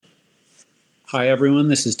Hi, everyone.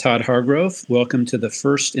 This is Todd Hargrove. Welcome to the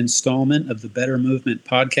first installment of the Better Movement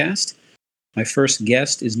podcast. My first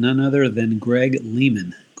guest is none other than Greg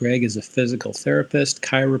Lehman. Greg is a physical therapist,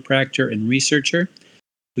 chiropractor, and researcher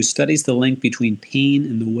who studies the link between pain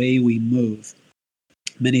and the way we move.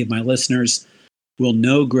 Many of my listeners will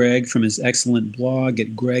know Greg from his excellent blog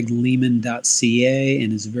at greglehman.ca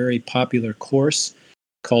and his very popular course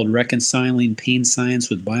called Reconciling Pain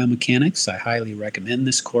Science with Biomechanics. I highly recommend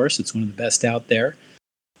this course. It's one of the best out there.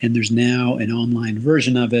 And there's now an online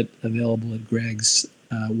version of it available at Greg's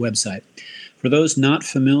website. For those not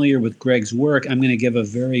familiar with Greg's work, I'm going to give a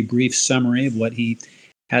very brief summary of what he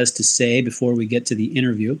has to say before we get to the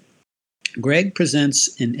interview. Greg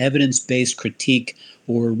presents an evidence-based critique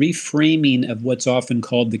or reframing of what's often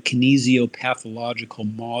called the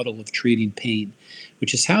kinesiopathological model of treating pain,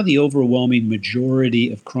 which is how the overwhelming majority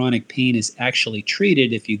of chronic pain is actually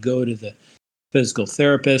treated if you go to the physical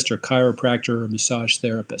therapist or chiropractor or massage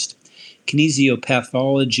therapist.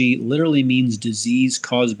 Kinesiopathology literally means disease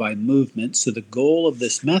caused by movement, so the goal of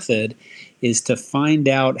this method is to find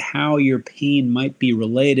out how your pain might be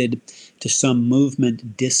related to some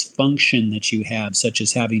movement dysfunction that you have, such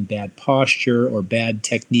as having bad posture or bad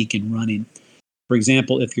technique in running. For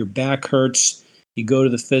example, if your back hurts, you go to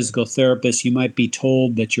the physical therapist, you might be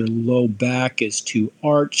told that your low back is too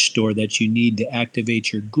arched or that you need to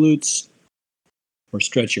activate your glutes or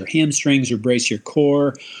stretch your hamstrings or brace your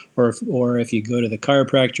core. Or if you go to the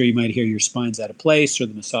chiropractor, you might hear your spine's out of place, or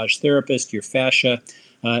the massage therapist, your fascia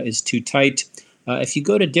is too tight. If you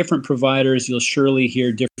go to different providers, you'll surely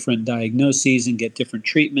hear different diagnoses and get different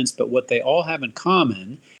treatments, but what they all have in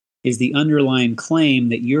common is the underlying claim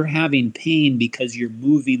that you're having pain because you're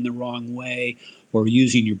moving the wrong way or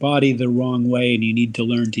using your body the wrong way, and you need to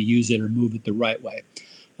learn to use it or move it the right way.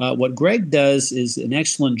 What Greg does is an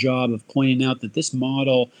excellent job of pointing out that this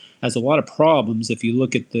model has a lot of problems if you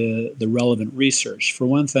look at the relevant research. For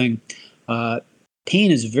one thing,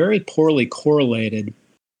 pain is very poorly correlated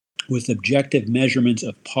with objective measurements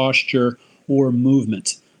of posture or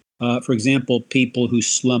movement. For example, people who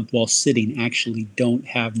slump while sitting actually don't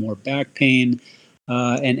have more back pain,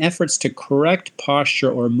 and efforts to correct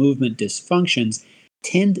posture or movement dysfunctions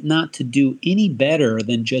tend not to do any better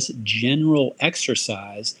than just general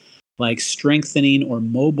exercise, like strengthening or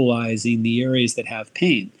mobilizing the areas that have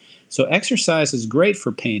pain. So exercise is great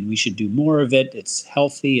for pain. We should do more of it. It's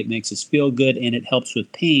healthy, it makes us feel good, and it helps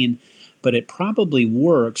with pain. But it probably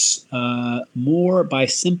works more by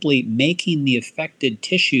simply making the affected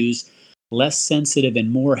tissues less sensitive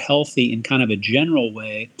and more healthy in kind of a general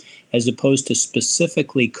way, as opposed to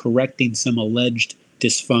specifically correcting some alleged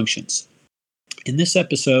dysfunctions. In this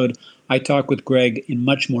episode, I talk with Greg in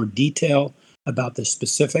much more detail about the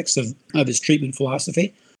specifics of his treatment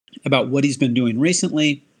philosophy, about what he's been doing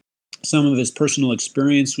recently, some of his personal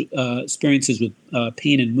experiences with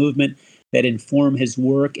pain and movement that inform his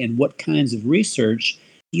work, and what kinds of research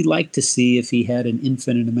he'd like to see if he had an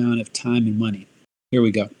infinite amount of time and money. Here we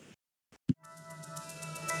go.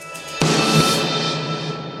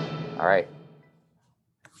 All right.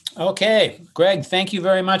 Okay, Greg, thank you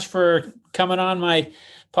very much for coming on my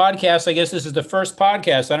podcast. I guess this is the first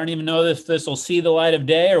podcast. I don't even know if this will see the light of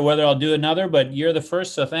day or whether I'll do another, but you're the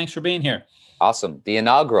first, so thanks for being here. Awesome. The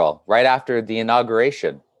inaugural, right after the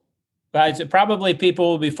inauguration. But probably people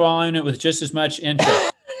will be following it with just as much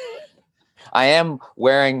interest. I am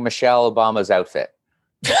wearing Michelle Obama's outfit.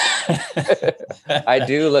 I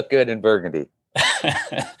do look good in burgundy.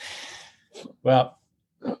 Well,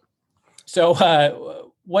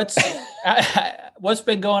 so what's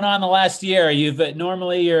been going on the last year?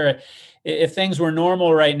 If things were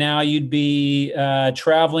normal right now, you'd be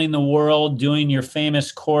traveling the world doing your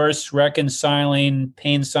famous course, Reconciling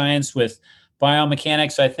Pain Science with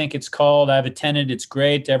Biomechanics, I think it's called. I've attended. It's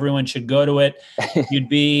great. Everyone should go to it. You'd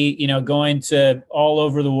be, going to all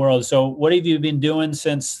over the world. So what have you been doing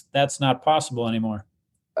since that's not possible anymore?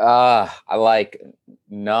 I like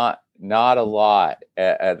not a lot.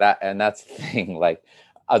 And that's the thing. Like,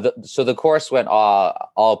 so the course went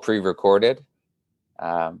all pre-recorded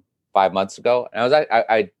 5 months ago, and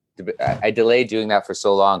I delayed doing that for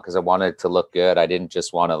so long because I wanted it to look good. I didn't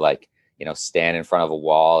just want to stand in front of a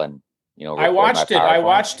wall and I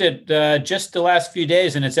watched it just the last few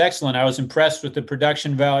days, and it's excellent. I was impressed with the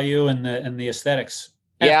production value and the aesthetics.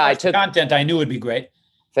 And yeah, the content I knew would be great.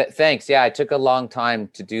 Thanks. Yeah, it took a long time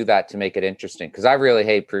to do that to make it interesting because I really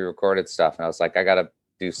hate pre-recorded stuff, and I was like, I got to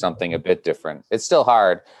do something a bit different. It's still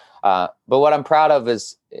hard, but what I'm proud of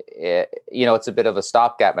is, it's a bit of a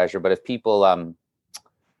stopgap measure. But if people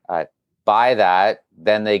buy that,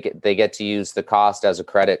 then they get to use the cost as a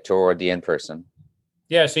credit toward the in-person.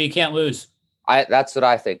 Yeah, so you can't lose. That's what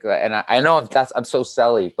I think. And I know I'm so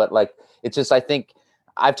silly, but like, it's just, I think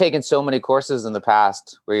I've taken so many courses in the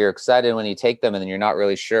past where you're excited when you take them and then you're not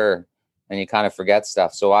really sure and you kind of forget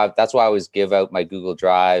stuff. So that's why I always give out my Google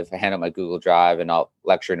Drive, I hand out my Google Drive, and I'll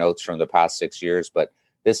lecture notes from the past 6 years. But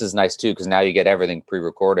this is nice too, because now you get everything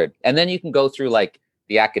pre-recorded. And then you can go through like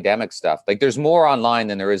the academic stuff. Like there's more online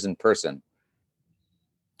than there is in person.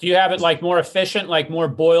 Do you have it like more efficient, like more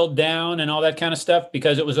boiled down and all that kind of stuff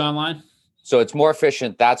because it was online? So it's more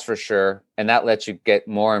efficient, that's for sure. And that lets you get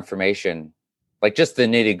more information, like just the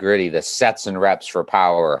nitty gritty, the sets and reps for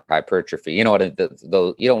power hypertrophy. You know what?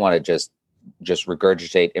 You don't want to just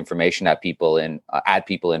regurgitate information at people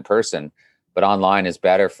in person, but online is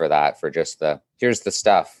better for that. For just here's the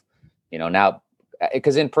stuff, now,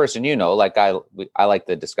 because in person, like I like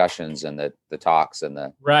the discussions and the talks and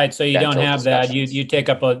the right. So you don't have that. You take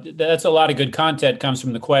up that's a lot of good content comes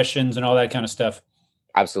from the questions and all that kind of stuff.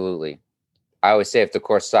 Absolutely. I always say if the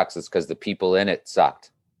course sucks, it's because the people in it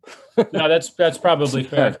sucked. No, that's probably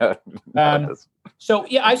fair. So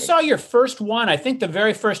yeah, I saw your first one. I think the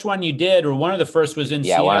very first one you did, or one of the first, was in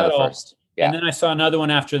Seattle. One of the first. Yeah. And then I saw another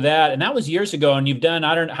one after that, and that was years ago. And you've done,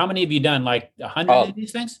 I don't know, how many have you done? Like 100 of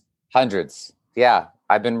these things? Hundreds. Yeah,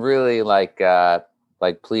 I've been really like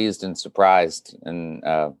pleased and surprised, and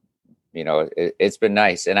it's been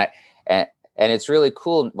nice, and it's really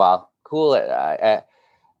cool. Well, cool.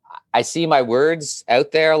 I see my words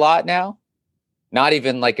out there a lot now, not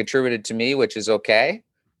even like attributed to me, which is okay,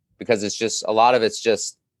 because it's just, a lot of it's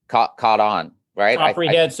just caught on, right?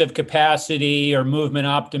 Comprehensive capacity or movement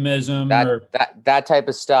optimism, that type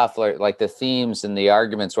of stuff, like the themes and the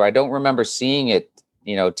arguments, where I don't remember seeing it,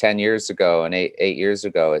 10 years ago and eight years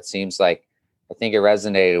ago. It seems like, I think it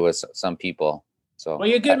resonated with some people. So, well,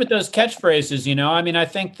 you're good with those catchphrases, I mean, I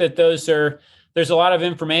think that there's a lot of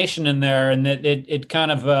information in there, and that it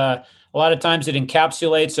kind of, a lot of times it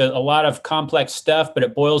encapsulates a lot of complex stuff, but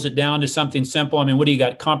it boils it down to something simple. I mean, what do you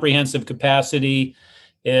got? Comprehensive capacity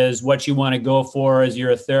is what you want to go for as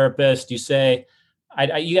you're a therapist. You say,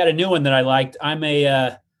 you got a new one that I liked. I've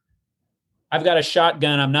got a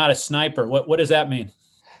shotgun. I'm not a sniper. What does that mean?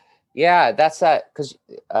 Yeah, that's that, because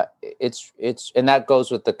it's and that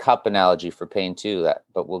goes with the cup analogy for pain too.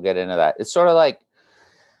 But we'll get into that. It's sort of like,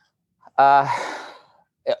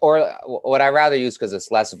 or what I rather use, because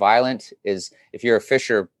it's less violent, is if you're a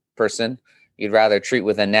fisher person, you'd rather treat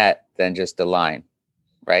with a net than just a line,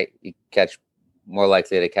 right? You more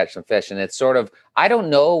likely to catch some fish. And it's sort of, I don't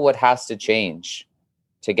know what has to change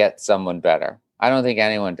to get someone better. I don't think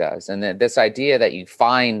anyone does. And this idea that you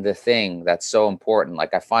find the thing that's so important,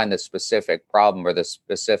 like I find the specific problem or the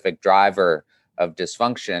specific driver of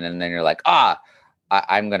dysfunction, and then you're like,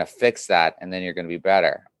 I'm going to fix that, and then you're going to be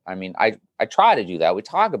better. I mean, I try to do that. We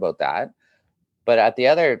talk about that. But at the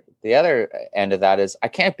other end of that is, I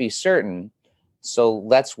can't be certain. So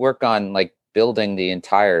let's work on like building the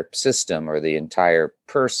entire system or the entire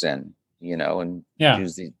person, and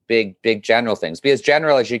use these big general things. Be as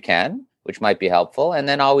general as you can, which might be helpful. And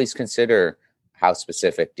then always consider, how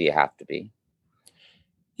specific do you have to be?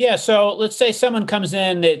 Yeah. So let's say someone comes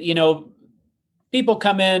in that, people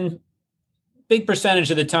come in, big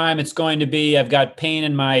percentage of the time, it's going to be, I've got pain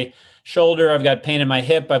in my shoulder, I've got pain in my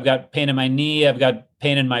hip, I've got pain in my knee, I've got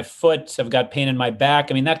pain in my foot, I've got pain in my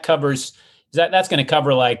back. I mean, that's going to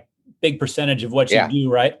cover like big percentage of what you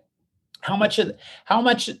do, right? How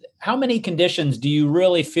many conditions do you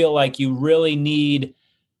really feel like you really need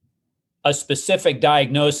a specific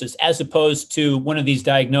diagnosis, as opposed to one of these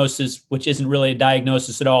diagnoses, which isn't really a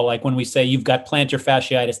diagnosis at all? Like when we say you've got plantar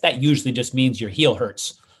fasciitis, that usually just means your heel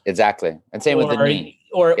hurts. Exactly. And same with the knee.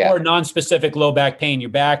 Or non-specific low back pain,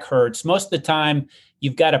 your back hurts. Most of the time,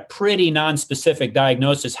 you've got a pretty non-specific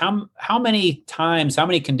diagnosis. How many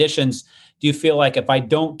conditions do you feel like, if I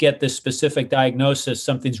don't get this specific diagnosis,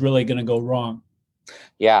 something's really going to go wrong?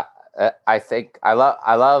 Yeah, I think I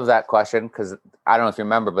love that question, because I don't know if you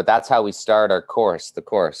remember, but that's how we start our course. The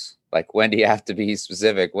course, like, when do you have to be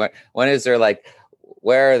specific? When is there, like,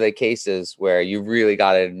 where are the cases where you really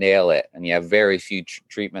got to nail it and you have very few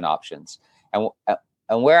treatment options? And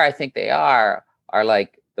where I think they are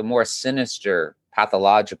like the more sinister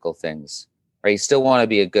pathological things, right? You still want to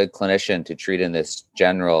be a good clinician to treat in this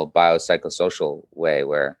general biopsychosocial way,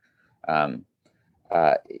 where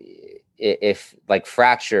if like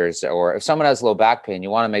fractures, or if someone has low back pain, you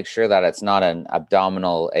want to make sure that it's not an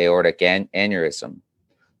abdominal aortic aneurysm,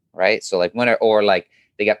 right? So like or like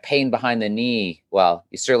they get pain behind the knee, well,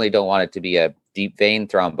 you certainly don't want it to be a deep vein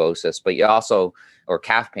thrombosis, but you also, or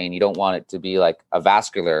calf pain, you don't want it to be like a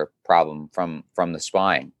vascular problem from the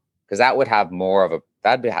spine, because that would have more of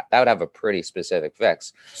that would have a pretty specific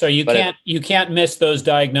fix. So you can't miss those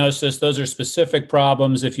diagnoses. Those are specific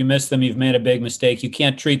problems. If you miss them, you've made a big mistake. You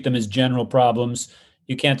can't treat them as general problems.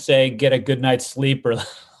 You can't say get a good night's sleep or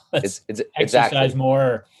let's exercise exactly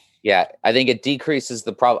more. Yeah, I think it decreases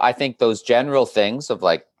the problem. I think those general things of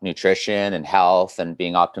like nutrition and health and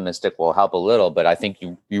being optimistic will help a little, but I think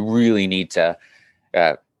you really need to,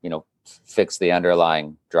 fix the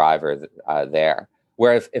underlying driver there.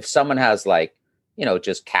 Where if someone has like,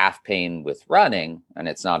 just calf pain with running and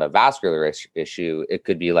it's not a vascular issue, it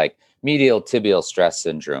could be like medial tibial stress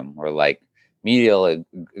syndrome or like medial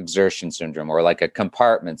exertion syndrome or like a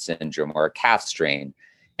compartment syndrome or a calf strain.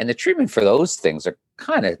 And the treatment for those things are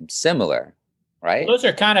kind of similar, right? Well, those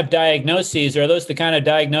are kind of diagnoses. Are those the kind of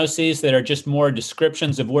diagnoses that are just more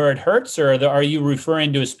descriptions of where it hurts, or are you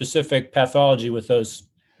referring to a specific pathology with those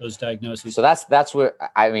diagnoses? So that's where,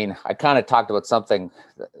 I mean, I kind of talked about something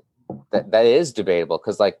that is debatable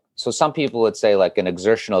because so some people would say like an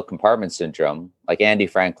exertional compartment syndrome, like Andy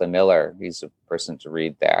Franklin Miller, he's a person to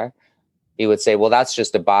read there. He would say, well, that's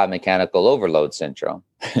just a biomechanical overload syndrome.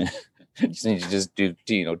 You just do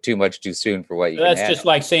too much too soon for what you. That's just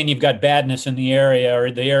like saying you've got badness in the area,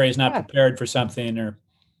 or the area is not prepared for something, or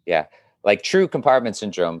like true compartment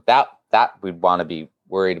syndrome. That we'd want to be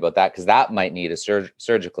worried about that because that might need a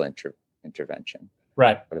surgical intervention.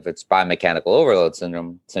 Right. But if it's biomechanical overload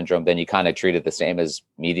syndrome, then you kind of treat it the same as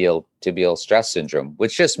medial tibial stress syndrome,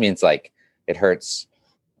 which just means like it hurts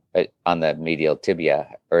on the medial tibia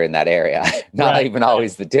or in that area. Not even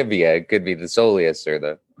always the tibia. It could be the soleus or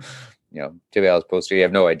the tibialis posterior. You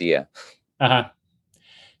have no idea.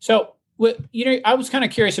 So, I was kind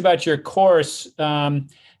of curious about your course.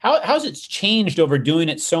 How's it changed over doing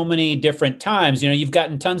it so many different times? You've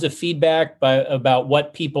gotten tons of feedback about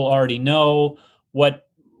what people already know, what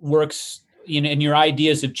works, and your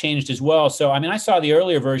ideas have changed as well. So, I mean, I saw the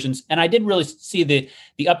earlier versions and I didn't really see the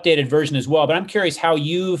updated version as well, but I'm curious how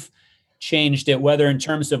you've changed it, whether in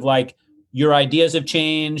terms of like your ideas have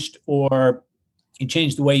changed or you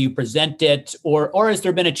changed the way you present it, or has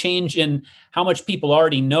there been a change in how much people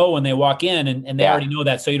already know when they walk in and they already know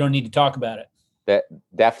that, so you don't need to talk about it?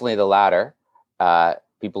 Definitely the latter.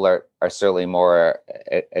 People are certainly more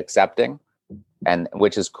accepting, and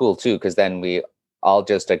which is cool too, because then we all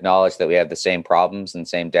just acknowledge that we have the same problems and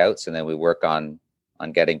same doubts, and then we work on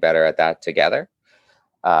getting better at that together.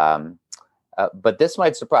 But this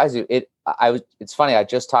might surprise you. It's funny. I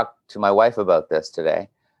just talked to my wife about this today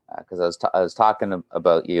because I was talking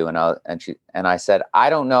about you, and I said I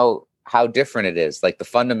don't know how different it is. Like the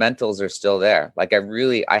fundamentals are still there. Like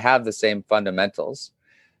I have the same fundamentals.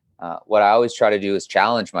 What I always try to do is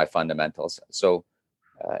challenge my fundamentals. So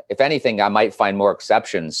if anything, I might find more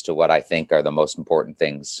exceptions to what I think are the most important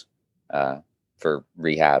things for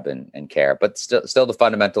rehab and care. But still, the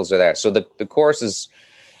fundamentals are there. So the course is,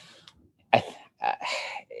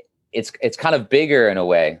 it's kind of bigger in a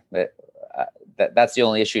way. That's the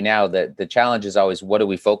only issue now. That the challenge is always, what do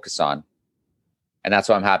we focus on? And that's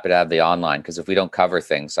why I'm happy to have the online, because if we don't cover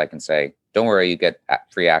things, I can say, don't worry, you get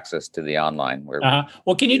free access to the online.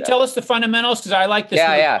 Well, can you tell us the fundamentals? Because I like this.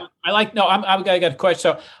 Yeah. I got a question.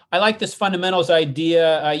 So I like this fundamentals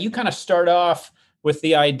idea. You kind of start off with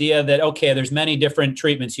the idea that, okay, there's many different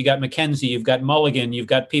treatments. You got McKenzie, you've got Mulligan, you've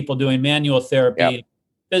got people doing manual therapy,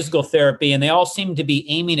 physical therapy, and they all seem to be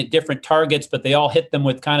aiming at different targets, but they all hit them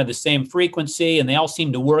with kind of the same frequency, and they all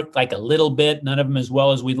seem to work like a little bit, none of them as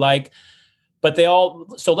well as we'd like. But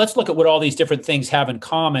so let's look at what all these different things have in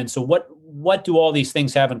common. So what do all these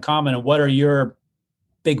things have in common, and what are your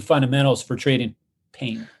big fundamentals for treating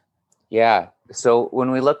pain? Yeah. So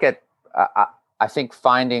when we look at, I think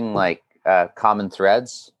finding like common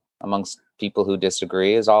threads amongst people who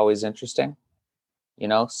disagree is always interesting,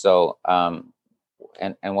 So,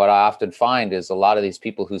 and what I often find is a lot of these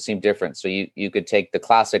people who seem different. So you could take the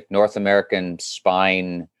classic North American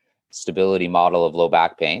spine stability model of low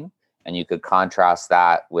back pain, and you could contrast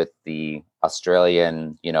that with the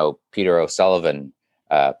Australian, Peter O'Sullivan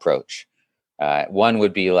approach. One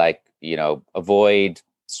would be like, avoid.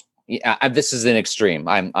 This is an extreme.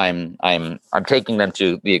 I'm taking them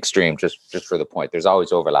to the extreme just for the point. There's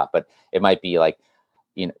always overlap, but it might be like,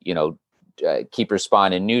 keep your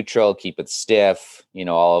spine in neutral, keep it stiff.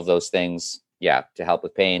 All of those things. Yeah, to help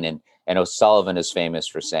with pain. And O'Sullivan is famous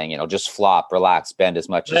for saying, just flop, relax, bend as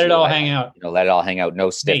much as let it all hang out. Let it all hang out. No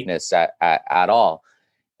stiffness at all.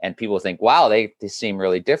 And people think, wow, they seem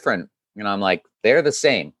really different. I'm like, they're the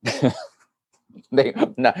same.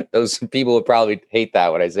 Those people would probably hate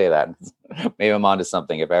that when I say that. Maybe I'm onto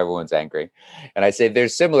something if everyone's angry. And I say they're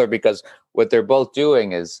similar because what they're both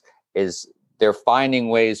doing is they're finding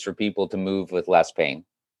ways for people to move with less pain,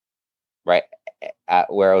 right?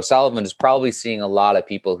 Where O'Sullivan is probably seeing a lot of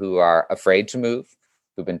people who are afraid to move,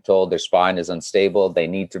 who've been told their spine is unstable, they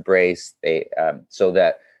need to brace, so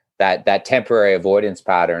that temporary avoidance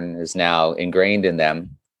pattern is now ingrained in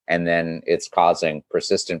them, and then it's causing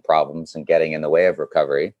persistent problems and getting in the way of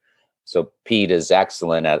recovery. So Pete is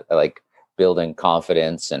excellent at like building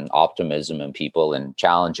confidence and optimism in people and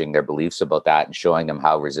challenging their beliefs about that and showing them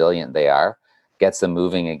how resilient they are, gets them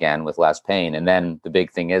moving again with less pain. And then the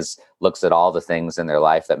big thing is looks at all the things in their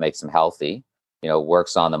life that makes them healthy,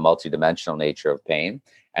 works on the multidimensional nature of pain,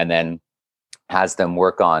 and then has them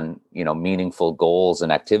work on, meaningful goals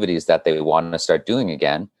and activities that they want to start doing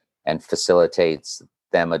again, and facilitates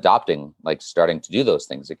them adopting, like starting to do those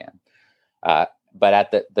things again. But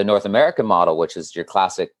at the North American model, which is your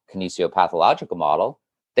classic kinesiopathological model,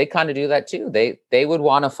 they kind of do that too. They would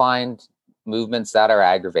want to find movements that are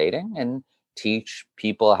aggravating and teach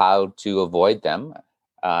people how to avoid them,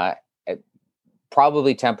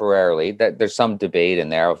 probably temporarily. There's some debate in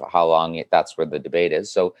there of how long that's where the debate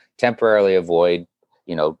is. So temporarily avoid,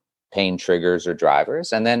 pain triggers or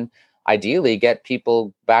drivers, and then ideally get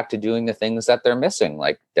people back to doing the things that they're missing,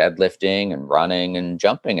 like deadlifting and running and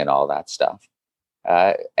jumping and all that stuff.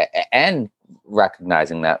 And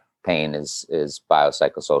recognizing that pain is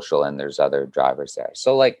biopsychosocial and there's other drivers there.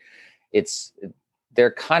 So like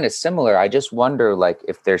they're kind of similar. I just wonder like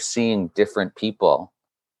if they're seeing different people,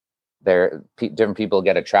 different people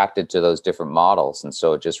get attracted to those different models. And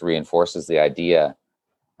so it just reinforces the idea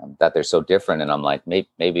that they're so different. And I'm like,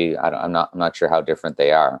 maybe I'm not sure how different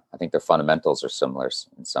they are. I think their fundamentals are similar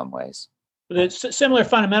in some ways. It's similar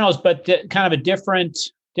fundamentals, but kind of a different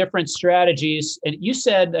strategies. And you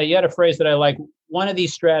said you had a phrase that I like. One of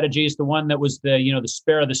these strategies, the one that was the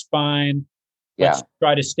spare the spine, let's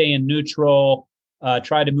try to stay in neutral,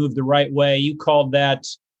 try to move the right way. You called that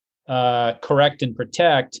correct and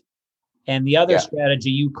protect. And the other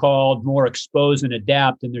strategy you called more expose and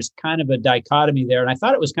adapt. And there's kind of a dichotomy there. And I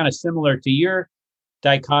thought it was kind of similar to your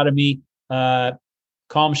dichotomy,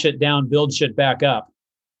 calm shit down, build shit back up.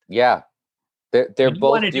 Yeah. They're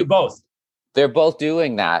both want to do both. They're both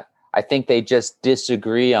doing that. I think they just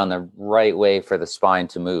disagree on the right way for the spine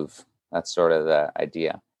to move. That's sort of the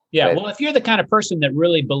idea. Yeah. Well, if you're the kind of person that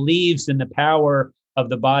really believes in the power of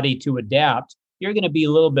the body to adapt, you're going to be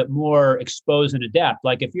a little bit more expose and adapt.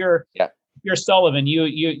 Like if you're Sullivan,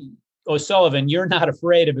 O'Sullivan, you're not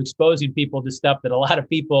afraid of exposing people to stuff that a lot of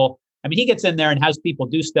people, I mean, he gets in there and has people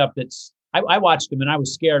do stuff that's, I watched him and I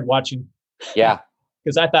was scared watching. Yeah.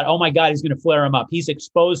 Because I thought, oh my God, he's going to flare him up. He's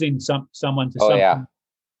exposing someone to something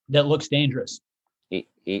that looks dangerous.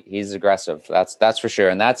 He's aggressive. That's for sure.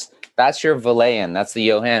 And that's your Valayan. That's the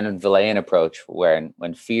Johan and Valayan approach, when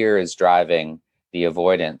fear is driving the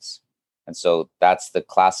avoidance. And so that's the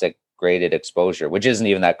classic graded exposure, which isn't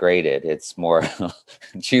even that graded. It's more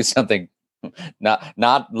choose something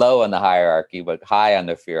not low on the hierarchy, but high on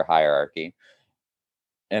the fear hierarchy.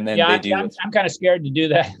 And then I'm kind of scared to do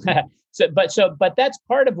that. But that's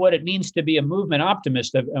part of what it means to be a movement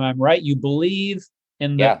optimist. Am I right? You believe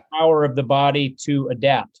in the power of the body to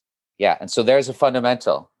adapt. Yeah. And so there's a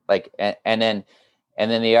fundamental, like, and then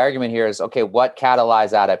the argument here is, okay, what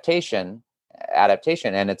catalyzes adaptation,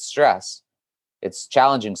 and it's stress. It's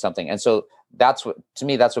challenging something. And so that's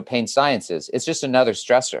what pain science is. It's just another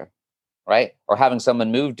stressor, right? Or having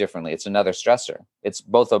someone move differently. It's another stressor. It's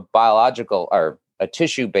both a biological or a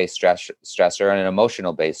tissue-based stressor and an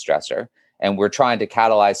emotional-based stressor. And we're trying to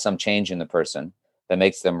catalyze some change in the person that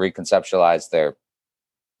makes them reconceptualize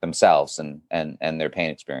themselves and their pain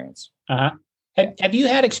experience. Uh-huh. Have you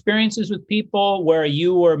had experiences with people where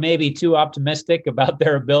you were maybe too optimistic about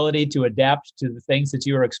their ability to adapt to the things that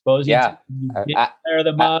you were exposing to? You didn't flare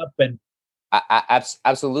them up and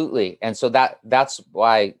absolutely. And so that's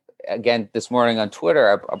why, again, this morning on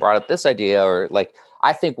Twitter, I brought up this idea, or like,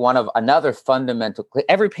 I think another fundamental,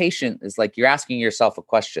 every patient is like, you're asking yourself a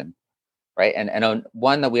question, right? And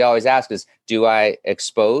one that we always ask is, do I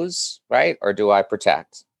expose, right? Or do I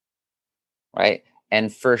protect, right?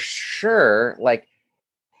 And for sure, like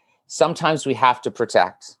sometimes we have to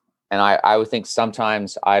protect. And I would think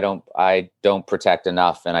sometimes I don't protect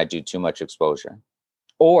enough and I do too much exposure.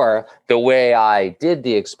 Or the way I did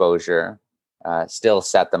the exposure still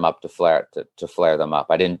set them up to flare them up.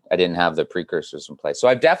 I didn't have the precursors in place. So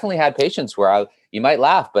I've definitely had patients where you might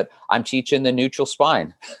laugh, but I'm teaching the neutral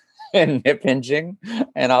spine and hip hinging.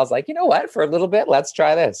 And I was like, you know what, for a little bit, let's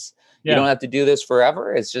try this. Yeah. You don't have to do this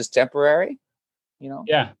forever. It's just temporary,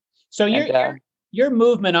 Yeah. So your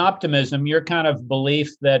movement optimism, your kind of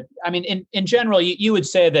belief that, I mean, in general, you would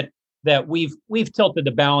say that that we've tilted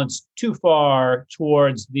the balance too far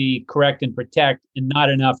towards the correct and protect, and not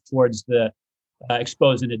enough towards the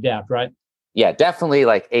expose and adapt, right? Yeah, definitely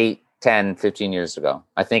like 8, 10, 15 years ago.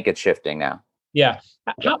 I think it's shifting now. Yeah.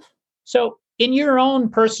 So in your own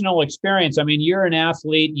personal experience, I mean, you're an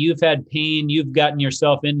athlete, you've had pain, you've gotten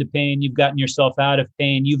yourself into pain, you've gotten yourself out of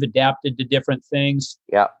pain, you've adapted to different things.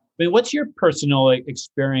 Yeah. I mean, what's your personal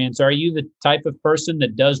experience? Are you the type of person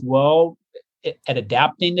that does well at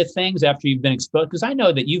adapting to things after you've been exposed? Because I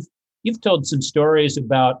know that you've told some stories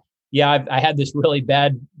about, yeah, I had this really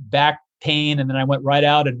bad back pain, and then I went right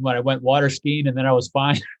out, and when I went water skiing, and then I was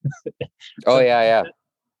fine. Oh yeah.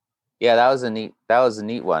 Yeah, that was a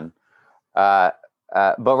neat one. But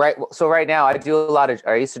right now I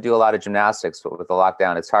used to do a lot of gymnastics, but with the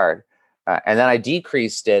lockdown, it's hard. And then I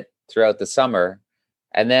decreased it throughout the summer.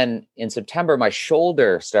 And then in September, my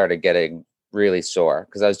shoulder started getting really sore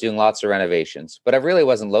because I was doing lots of renovations, but I really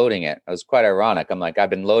wasn't loading it. It was quite ironic. I'm like, I've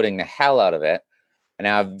been loading the hell out of it, and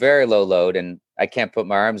now I have very low load, and I can't put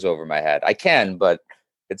my arms over my head. I can, but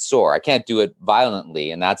it's sore. I can't do it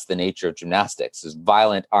violently. And that's the nature of gymnastics, is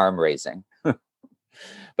violent arm raising.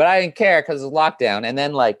 But I didn't care because of lockdown. And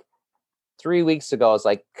then like 3 weeks ago, I was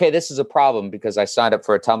like, okay, this is a problem, because I signed up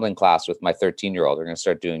for a tumbling class with my 13-year-old. We're going to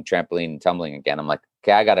start doing trampoline and tumbling again. I'm like,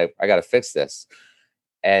 okay, I gotta fix this.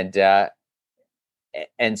 And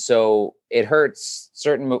so it hurts.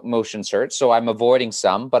 Certain motions hurt. So I'm avoiding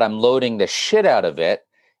some, but I'm loading the shit out of it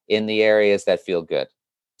in the areas that feel good.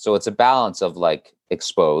 So it's a balance of like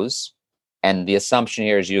expose. And the assumption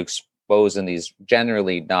here is you expose in these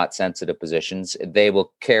generally not sensitive positions, they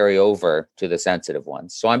will carry over to the sensitive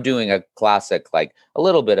ones. So I'm doing a classic, like a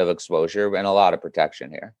little bit of exposure and a lot of protection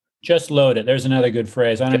here. Just load it. There's another good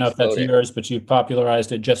phrase. I don't know if that's yours, but you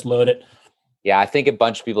popularized it. Just load it. Yeah, I think a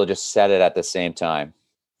bunch of people just said it at the same time.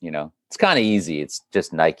 You know, it's kind of easy. It's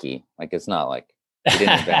just Nike. Like, it's not like you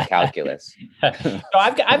didn't invent calculus. So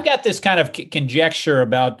I've got this kind of conjecture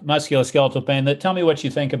about musculoskeletal pain. Tell me what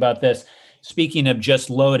you think about this. Speaking of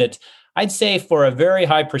just load it, I'd say for a very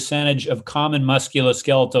high percentage of common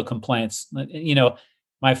musculoskeletal complaints, you know,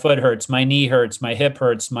 my foot hurts, my knee hurts, my hip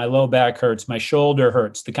hurts, my low back hurts, my shoulder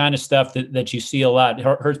hurts, the kind of stuff that you see a lot. It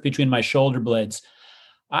hurts between my shoulder blades.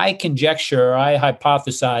 I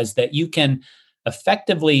hypothesize that you can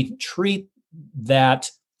effectively treat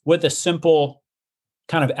that with a simple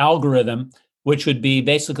kind of algorithm, which would be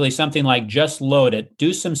basically something like just load it,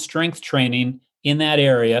 do some strength training in that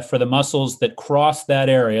area for the muscles that cross that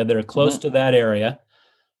area, that are close to that area.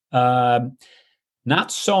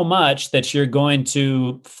 Not so much that you're going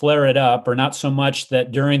to flare it up, or not so much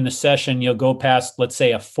that during the session you'll go past, let's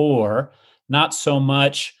say, a 4, not so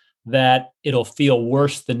much that it'll feel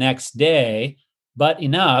worse the next day, but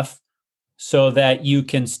enough so that you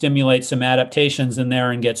can stimulate some adaptations in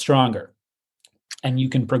there and get stronger, and you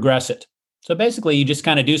can progress it. So basically, you just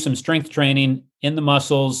kind of do some strength training in the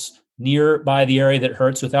muscles nearby the area that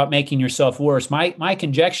hurts without making yourself worse. My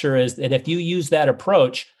conjecture is that if you use that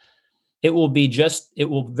approach, it will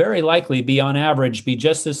very likely be, on average, be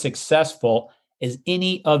just as successful as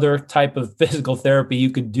any other type of physical therapy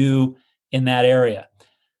you could do in that area.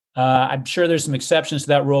 I'm sure there's some exceptions to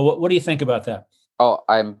that rule. What do you think about that? Oh,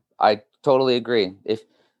 I totally agree.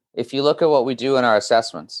 If you look at what we do in our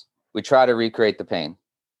assessments, we try to recreate the pain,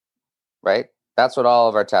 right? That's what all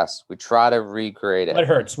of our tests, we try to recreate it. What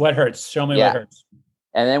hurts? What hurts? Show me what hurts.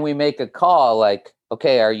 And then we make a call like,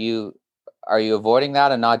 okay, are you avoiding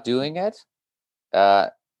that and not doing it?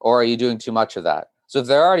 Or are you doing too much of that? So if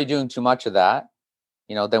they're already doing too much of that,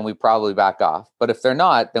 you know, then we probably back off. But if they're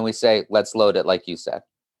not, then we say, let's load it, like you said.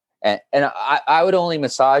 And I would only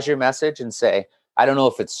massage your message and say, I don't know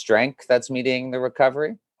if it's strength that's mediating the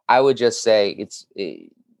recovery. I would just say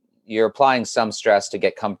you're applying some stress to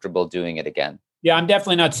get comfortable doing it again. Yeah, I'm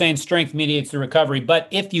definitely not saying strength mediates the recovery, but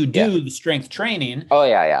if you do the strength training,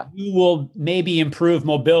 you will maybe improve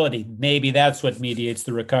mobility. Maybe that's what mediates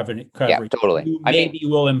the recovery. Yeah, totally. You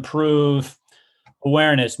will improve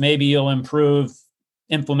awareness. Maybe you'll improve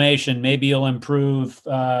inflammation. Maybe you'll improve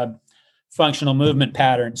functional movement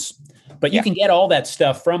patterns. But you can get all that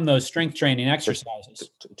stuff from those strength training exercises.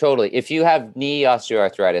 Totally. If you have knee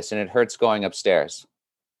osteoarthritis and it hurts going upstairs,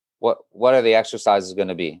 what are the exercises going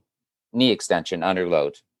to be? Knee extension under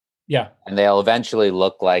load. Yeah. And they'll eventually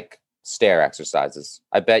look like stair exercises.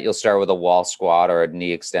 I bet you'll start with a wall squat or a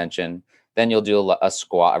knee extension. Then you'll do a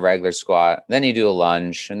squat, a regular squat. Then you do a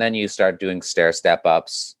lunge, and then you start doing stair step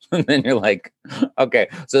ups. And then you're like, okay,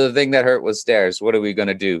 so the thing that hurt was stairs. What are we going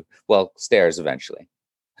to do? Well, stairs eventually.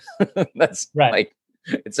 That's right. Like,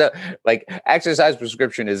 it's like exercise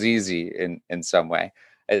prescription is easy in some way.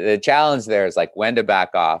 The challenge there is like when to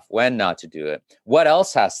back off, when not to do it. What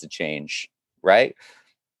else has to change, right?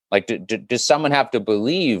 Like, does someone have to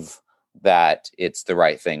believe that it's the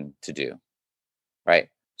right thing to do, right?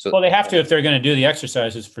 So, well, they have to if they're going to do the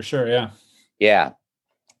exercises for sure. Yeah. yeah,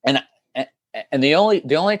 and and the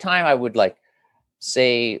only time I would like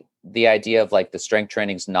say the idea of like the strength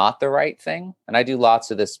training is not the right thing, and I do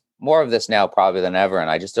lots of this, more of this now probably than ever,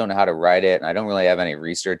 and I just don't know how to write it, and I don't really have any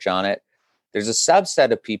research on it. There's a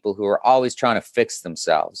subset of people who are always trying to fix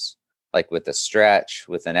themselves, like with a stretch,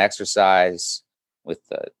 with an exercise, with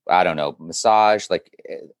the, I don't know, massage, like,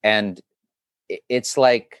 and it's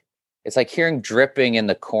like hearing dripping in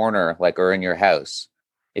the corner, like, or in your house.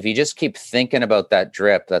 If you just keep thinking about that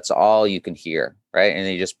drip, that's all you can hear, right? And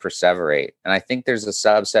you just perseverate. And I think there's a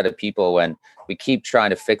subset of people, when we keep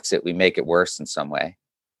trying to fix it, we make it worse in some way,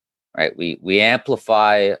 right? We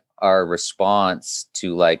amplify our response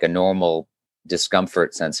to like a normal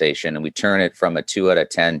discomfort sensation, and we turn it from a 2 out of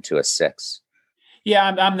 10 to a 6. Yeah,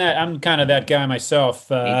 I'm kind of that guy myself.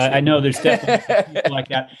 I know there's definitely people like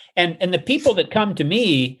that, and the people that come to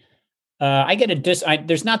me, I get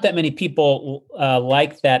there's not that many people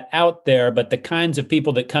like that out there, but the kinds of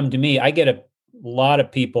people that come to me, I get a lot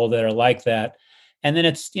of people that are like that, and then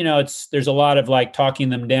there's a lot of like talking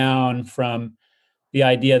them down from the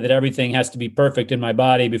idea that everything has to be perfect in my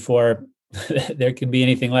body before there can be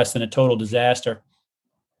anything less than a total disaster.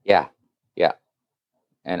 Yeah, yeah,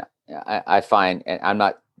 and I find, and I'm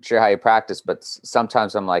not sure how you practice, but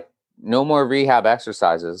sometimes I'm like, no more rehab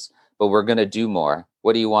exercises, but we're going to do more.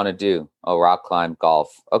 What do you want to do? Oh, rock climb,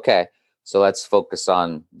 golf. Okay. So let's focus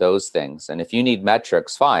on those things. And if you need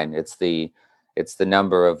metrics, fine. It's the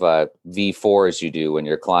number of V4s you do when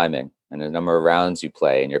you're climbing, and the number of rounds you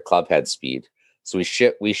play, and your club head speed. So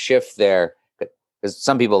we shift there, because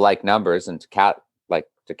some people like numbers and to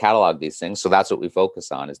catalog these things. So that's what we focus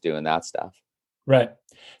on, is doing that stuff. Right.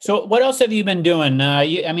 So what else have you been doing?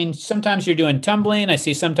 I mean, sometimes you're doing tumbling. I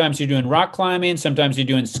see sometimes you're doing rock climbing. Sometimes you're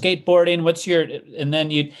doing skateboarding. And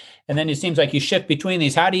then it seems like you shift between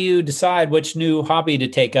these. How do you decide which new hobby to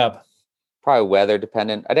take up? Probably weather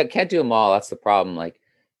dependent. Can't do them all. That's the problem. Like,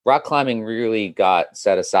 rock climbing really got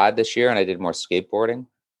set aside this year, and I did more skateboarding.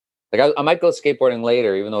 Like, I might go skateboarding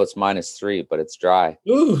later, even though it's -3, but it's dry.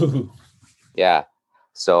 Ooh. Yeah.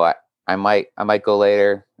 So I might go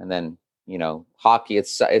later, and then, hockey.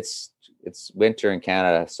 It's winter in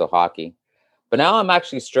Canada, so hockey. But now I'm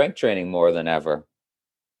actually strength training more than ever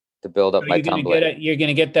to build up So my tumbling. you're going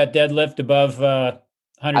to get that deadlift above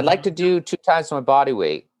 100. I'd like to do 2 times my body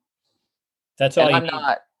weight. That's all And you I'm need.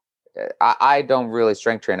 not. I don't really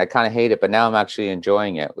strength train. I kind of hate it, but now I'm actually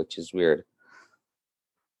enjoying it, which is weird.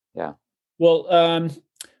 Yeah. Well,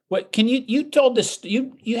 what can you told this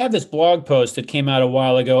you have this blog post that came out a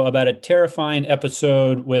while ago about a terrifying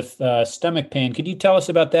episode with stomach pain. Could you tell us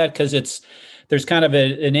about that? Because there's kind of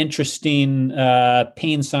an interesting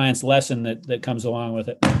pain science lesson that comes along with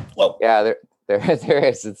it. Whoa. Yeah, there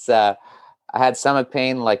is. It's I had stomach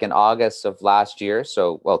pain like in August of last year,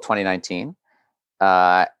 2019.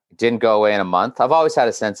 Didn't go away in a month. I've always had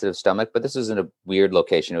a sensitive stomach, but this was in a weird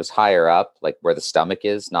location. It was higher up, like where the stomach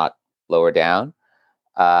is, not lower down.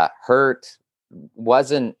 Hurt,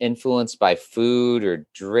 wasn't influenced by food or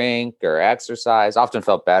drink or exercise. Often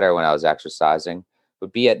felt better when I was exercising.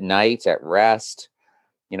 Would be at night at rest.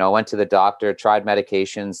 I went to the doctor, tried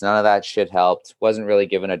medications. None of that shit helped. Wasn't really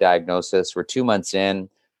given a diagnosis. We're 2 months in.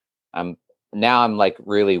 I'm like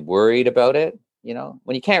really worried about it.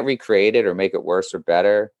 When you can't recreate it or make it worse or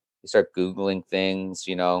better, you start Googling things,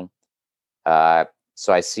 so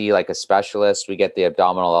I see like a specialist. We get the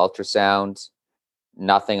abdominal ultrasound,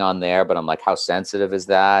 nothing on there, but I'm like, how sensitive is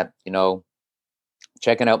that?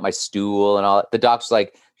 Checking out my stool and all that. The doc's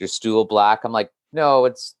like, your stool black? I'm like, no,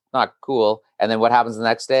 it's not cool. And then what happens the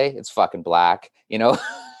next day? It's fucking black, And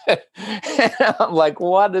I'm like,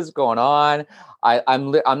 what is going on?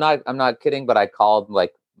 I'm not kidding, but I called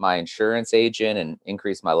like my insurance agent and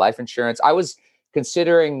increased my life insurance. I was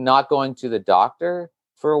considering not going to the doctor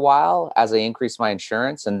for a while as I increased my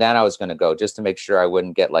insurance, and then I was going to go just to make sure I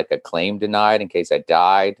wouldn't get like a claim denied in case I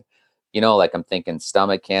died. Like I'm thinking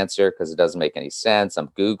stomach cancer because it doesn't make any sense. I'm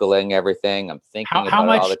Googling everything. I'm thinking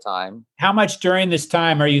about it all the time. How much during this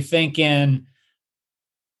time are you thinking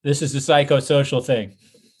this is a psychosocial thing?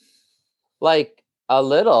 Like a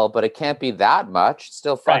little, but it can't be that much. It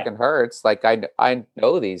still fucking hurts. Like I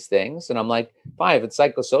know these things, and I'm like, fine, if it's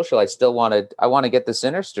psychosocial, I want to get the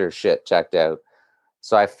sinister shit checked out.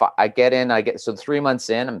 So I get in, so 3 months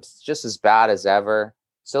in, I'm just as bad as ever.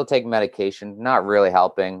 Still taking medication, not really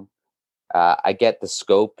helping. I get the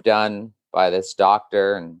scope done by this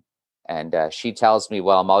doctor, And she tells me,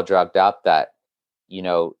 well, I'm all drugged up, that, she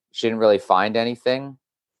didn't really find anything.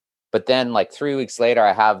 But then like 3 weeks later,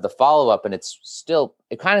 I have the follow-up, and it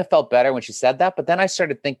kind of felt better when she said that. But then I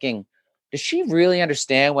started thinking, does she really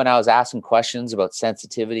understand when I was asking questions about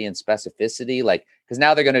sensitivity and specificity? Like, because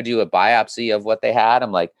now they're going to do a biopsy of what they had.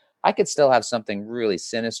 I'm like, I could still have something really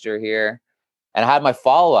sinister here. And I had my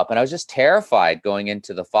follow-up, and I was just terrified going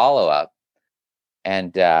into the follow-up.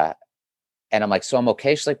 And I'm like, so I'm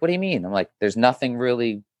okay. She's like, what do you mean? I'm like, there's nothing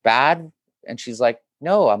really bad. And she's like,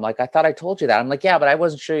 no. I'm like, I thought I told you that. I'm like, yeah, but I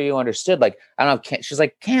wasn't sure you understood. Like, I don't have she's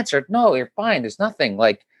like, cancer. No, you're fine. There's nothing.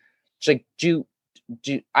 Like, she's like, do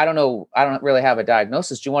you, I don't know. I don't really have a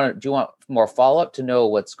diagnosis. Do you want more follow-up to know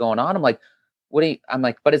what's going on? I'm like, I'm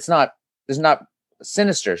like, but there's not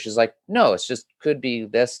sinister. She's like, no, it's just could be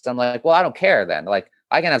this. I'm like, well, I don't care then. Like,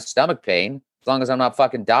 I can have stomach pain as long as I'm not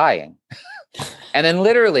fucking dying. And then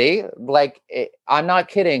literally, like, I'm not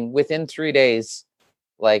kidding, within 3 days,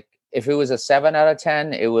 like, if it was a 7 out of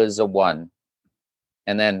 10, it was a 1.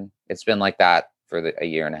 And then it's been like that for a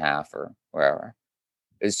year and a half or wherever.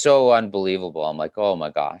 It's so unbelievable. I'm like, oh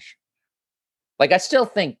my gosh. Like, I still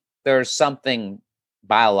think there's something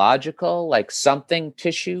biological, like something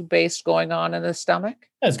tissue based going on in the stomach.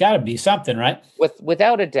 There's got to be something, right?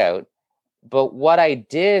 Without a doubt. But what I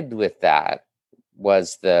did with that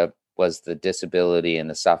was the disability and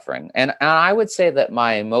the suffering. And I would say that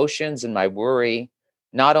my emotions and my worry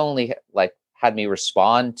not only like had me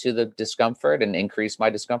respond to the discomfort and increase my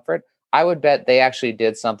discomfort, I would bet they actually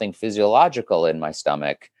did something physiological in my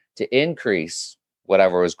stomach to increase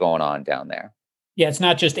whatever was going on down there. Yeah, it's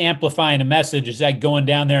not just amplifying a message, it's like going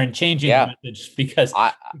down there and changing the message, because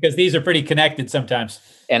these are pretty connected sometimes.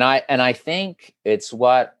 And I think it's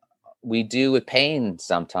what we do with pain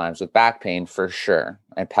sometimes, with back pain for sure,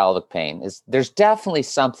 and pelvic pain, is there's definitely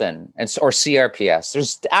something, or CRPS,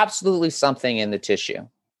 there's absolutely something in the tissue,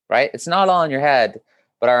 right? It's not all in your head,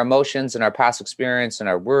 but our emotions and our past experience and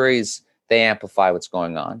our worries, they amplify what's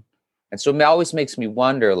going on. And so it always makes me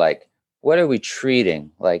wonder, like, what are we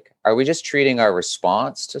treating? Like, are we just treating our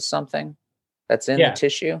response to something that's in the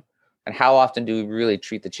tissue? And how often do we really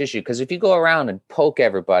treat the tissue? Because if you go around and poke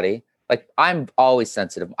everybody, like, I'm always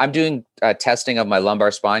sensitive. I'm doing testing of my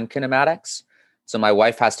lumbar spine kinematics. So my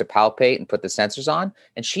wife has to palpate and put the sensors on.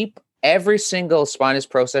 And every single spinous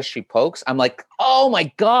process she pokes, I'm like, oh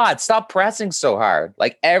my God, stop pressing so hard.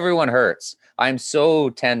 Like, everyone hurts. I'm so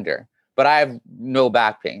tender, but I have no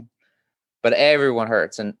back pain, but everyone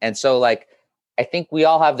hurts. And so, like, I think we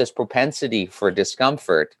all have this propensity for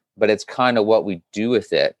discomfort, but it's kind of what we do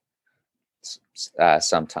with it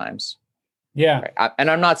sometimes. Yeah. Right.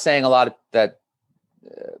 And I'm not saying a lot of that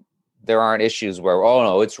there aren't issues where, oh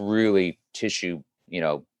no, it's really tissue,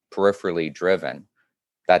 peripherally driven.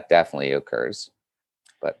 That definitely occurs.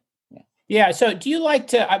 But yeah. So do you like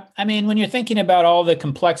to, I mean, when you're thinking about all the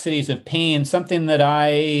complexities of pain, something that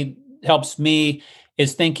helps me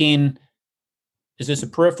is thinking, is this a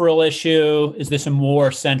peripheral issue? Is this a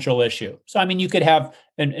more central issue? So, I mean, you could have,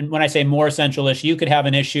 and when I say more central issue, you could have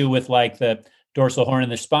an issue with like the dorsal horn in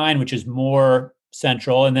the spine, which is more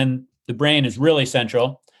central, and then the brain is really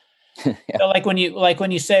central. Yeah. So like when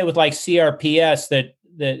you say with like CRPS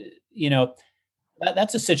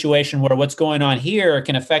that's a situation where what's going on here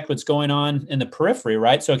can affect what's going on in the periphery,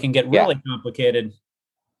 right? So it can get really complicated.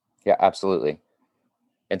 Yeah, absolutely.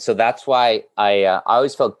 And so that's why I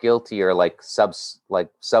always felt guilty, or like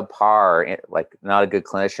subpar, like not a good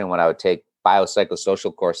clinician, when I would take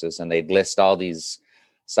biopsychosocial courses and they'd list all these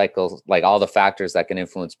cycles, like all the factors that can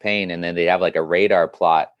influence pain. And then they'd have like a radar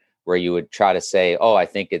plot where you would try to say, oh, I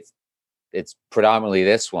think it's predominantly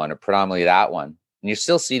this one or predominantly that one. And you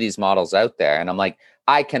still see these models out there. And I'm like,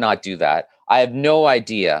 I cannot do that. I have no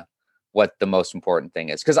idea what the most important thing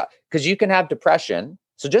is. Because you can have depression.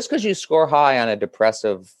 So just because you score high on a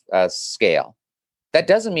depressive scale, that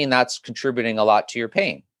doesn't mean that's contributing a lot to your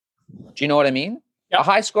pain. Do you know what I mean? Yep. A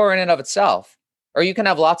high score in and of itself, or you can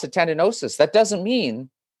have lots of tendinosis. That doesn't mean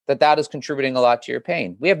that is contributing a lot to your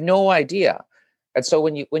pain. We have no idea. And so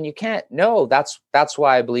when you can't know, that's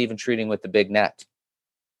why I believe in treating with the big net,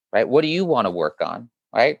 right? What do you want to work on,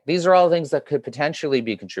 right? These are all things that could potentially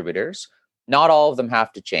be contributors. Not all of them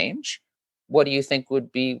have to change. What do you think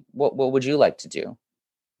would be, what would you like to do?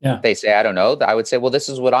 Yeah. If they say, I don't know, I would say, well, this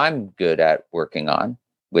is what I'm good at working on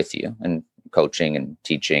with you and coaching and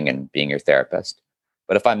teaching and being your therapist.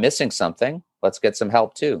 But if I'm missing something, let's get some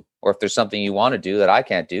help too. Or if there's something you want to do that I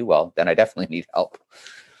can't do, well, then I definitely need help.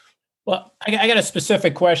 Well, I got a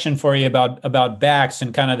specific question for you about backs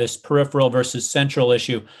and kind of this peripheral versus central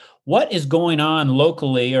issue. What is going on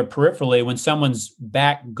locally or peripherally when someone's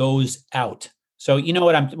back goes out? So you know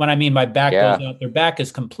what I mean by back Yeah. goes out. Their back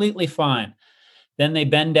is completely fine. Then they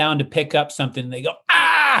bend down to pick up something. And they go,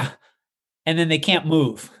 ah, and then they can't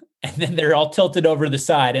move. And then they're all tilted over to the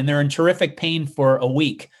side and they're in terrific pain for a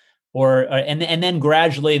week and then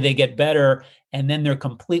gradually they get better and then they're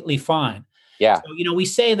completely fine. Yeah. So, we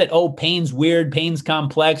say that, oh, pain's weird, pain's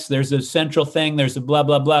complex. There's a central thing. There's a blah,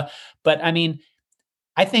 blah, blah. But I mean,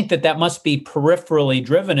 I think that must be peripherally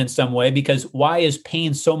driven in some way, because why is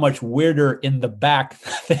pain so much weirder in the back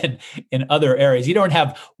than in other areas? You don't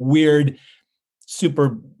have weird,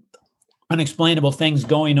 super unexplainable things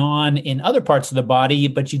going on in other parts of the body,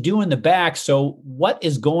 but you do in the back. So what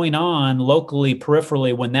is going on locally,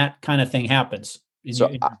 peripherally, when that kind of thing happens? In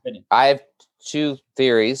your opinion? I have two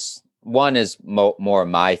theories. One is more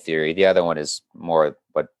my theory. The other one is more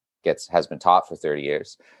what has been taught for 30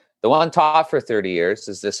 years. The one taught for 30 years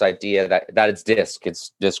is this idea that it's disc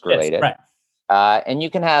related. Yes, right. And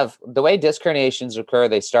you can have, the way disc herniations occur,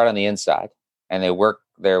 they start on the inside and they work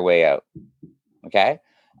their way out. Okay.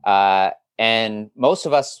 And most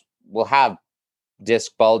of us will have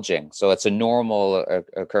disc bulging. So it's a normal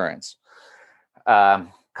occurrence,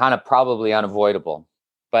 kind of probably unavoidable.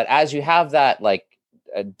 But as you have that, like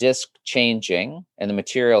a disc changing and the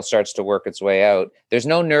material starts to work its way out, there's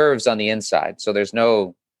no nerves on the inside. So there's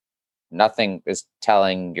nothing is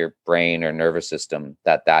telling your brain or nervous system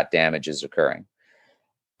that damage is occurring.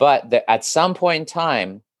 But at some point in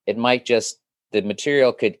time, it might the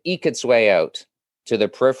material could eke its way out to the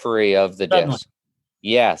periphery of the disc.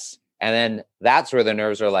 Yes. And then that's where the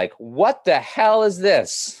nerves are like, what the hell is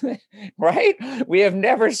this? Right? We have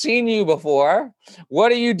never seen you before.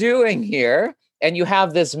 What are you doing here? And you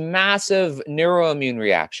have this massive neuroimmune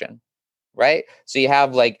reaction, right? So you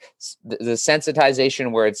have like the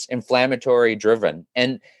sensitization where it's inflammatory driven.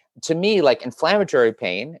 And to me, like inflammatory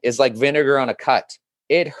pain is like vinegar on a cut.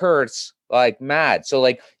 It hurts like mad. So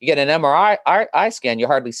like you get an MRI scan, you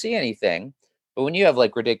hardly see anything. But when you have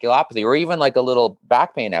like radiculopathy or even like a little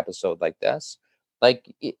back pain episode like this,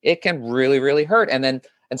 like it can really, really hurt. And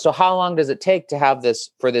so how long does it take to have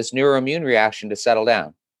for this neuroimmune reaction to settle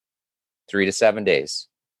down? 3 to 7 days,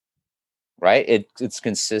 right? It's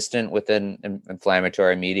consistent with an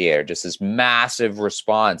inflammatory mediator, just this massive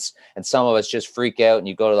response. And some of us just freak out and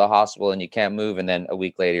you go to the hospital and you can't move. And then a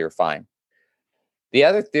week later, you're fine. The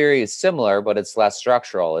other theory is similar, but it's less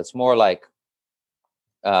structural. It's more like,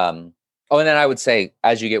 and then I would say,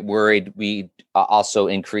 as you get worried, we also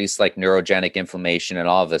increase like neurogenic inflammation and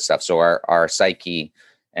all of this stuff. So our psyche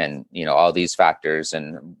and, all these factors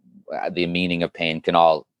and the meaning of pain can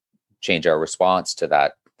all change our response to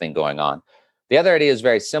that thing going on. The other idea is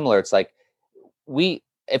very similar. It's like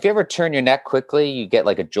if you ever turn your neck quickly, you get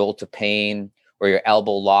like a jolt of pain, or your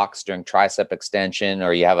elbow locks during tricep extension,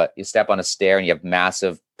 or you step on a stair and you have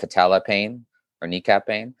massive patella pain or kneecap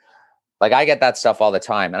pain. Like I get that stuff all the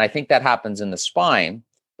time. And I think that happens in the spine,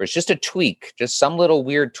 where it's just a tweak, just some little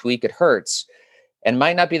weird tweak. It hurts and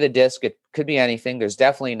might not be the disc. It could be anything. There's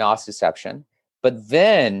definitely nociception. But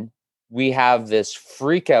then we have this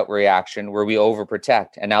freak out reaction where we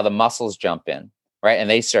overprotect and now the muscles jump in, right? And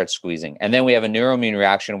they start squeezing. And then we have a neuroimmune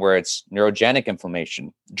reaction where it's neurogenic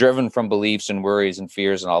inflammation driven from beliefs and worries and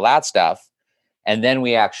fears and all that stuff. And then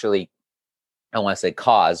we actually, I don't want to say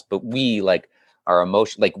cause, but we like our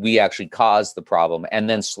emotion, like we actually cause the problem. And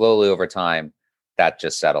then slowly over time, that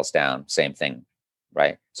just settles down. Same thing,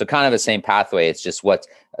 right? So kind of the same pathway. It's just what's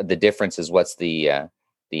the difference is what's the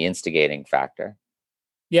instigating factor.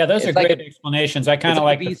 Yeah, those are great explanations. I kind of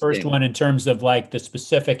like the first one in terms of like the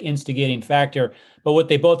specific instigating factor. But what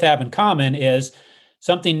they both have in common is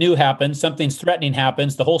something new happens, something's threatening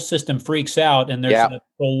happens, the whole system freaks out, and there's a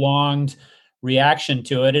prolonged reaction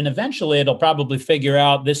to it. And eventually it'll probably figure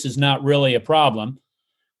out this is not really a problem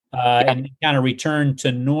and kind of return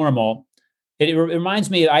to normal. It reminds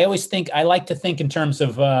me, I like to think in terms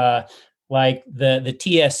of like the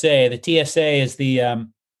TSA. The TSA is the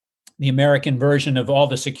American version of all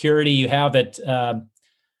the security you have at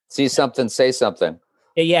see something, say something.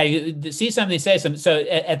 Yeah, you see something, say something. So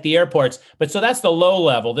at the airports, but so that's the low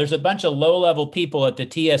level. There's a bunch of low level people at the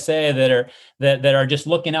TSA that are just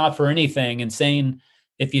looking out for anything and saying,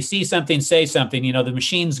 if you see something, say something. The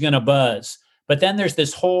machine's going to buzz. But then there's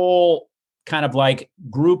this whole kind of like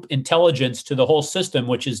group intelligence to the whole system,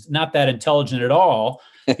 which is not that intelligent at all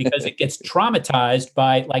because it gets traumatized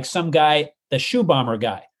by like some guy, the shoe bomber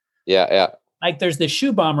guy. Yeah. Like there's the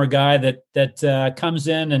shoe bomber guy that comes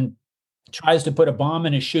in and tries to put a bomb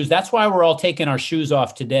in his shoes. That's why we're all taking our shoes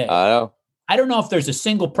off today. I know. I don't know if there's a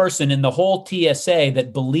single person in the whole TSA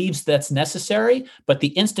that believes that's necessary, but the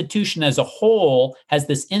institution as a whole has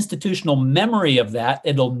this institutional memory of that.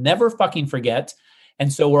 It'll never fucking forget.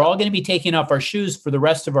 And so we're all going to be taking off our shoes for the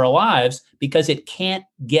rest of our lives because it can't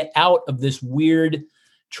get out of this weird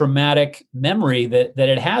traumatic memory that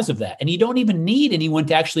it has of that. And you don't even need anyone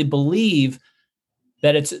to actually believe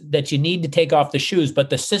that you need to take off the shoes, but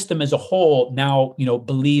the system as a whole now,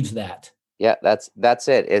 believes that. Yeah, that's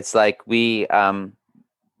it. It's like we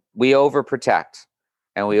overprotect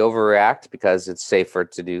and we overreact because it's safer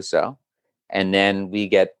to do so. And then we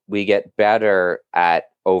get better at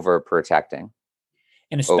overprotecting.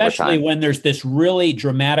 And especially when there's this really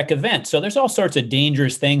dramatic event. So there's all sorts of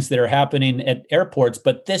dangerous things that are happening at airports,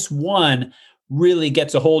 but this one really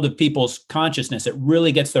gets a hold of people's consciousness. It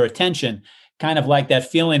really gets their attention, kind of like that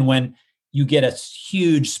feeling when you get a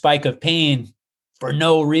huge spike of pain for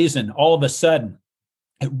no reason. All of a sudden,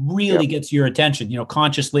 it really gets your attention,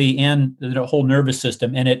 consciously and the whole nervous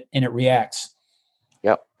system, and it reacts.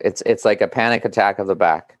 Yep. It's like a panic attack of the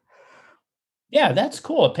back. Yeah, that's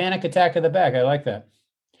cool. A panic attack of the back. I like that.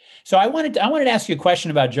 So I wanted to ask you a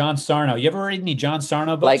question about John Sarno. You ever read any John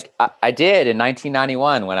Sarno books? Like I did in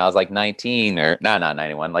 1991 when I was like 19, or not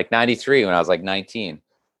 91, like 93 when I was like 19.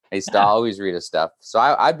 I used to always read his stuff. So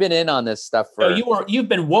I've been in on this stuff for... So you've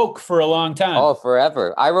been woke for a long time. Oh,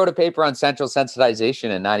 forever. I wrote a paper on central sensitization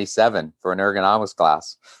in 97 for an ergonomics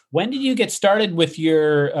class. When did you get started with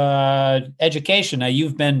your education? Now,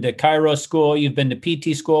 you've been to Cairo school, you've been to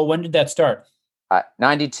PT school. When did that start?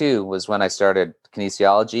 92 was when I started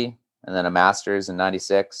kinesiology, and then a master's in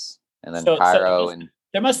 96, and then Cairo.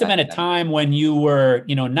 There must have been a time when you were,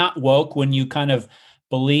 not woke, when you kind of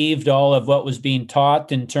believed all of what was being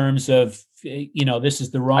taught in terms of, this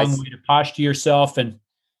is the wrong way to posture yourself. And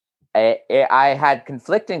I had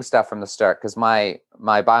conflicting stuff from the start because my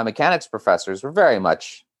biomechanics professors were very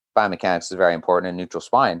much, biomechanics is very important in neutral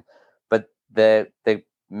spine, but the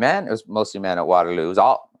men, it was mostly men at Waterloo. It was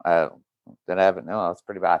all, did I have it? No, that's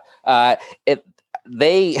pretty bad. The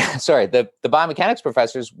biomechanics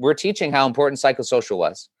professors were teaching how important psychosocial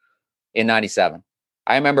was in 97.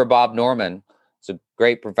 I remember Bob Norman, it's a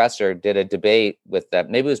great professor, did a debate with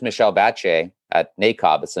maybe it was Michelle Bache at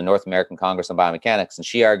NACOB. It's the North American Congress on Biomechanics. And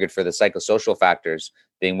she argued for the psychosocial factors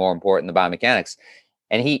being more important than biomechanics.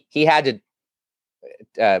 And he had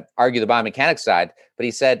to argue the biomechanics side, but he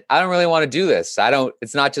said, I don't really want to do this.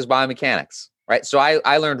 It's not just biomechanics, right? So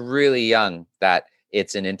I learned really young that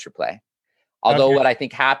it's an interplay. Although what I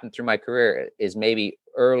think happened through my career is maybe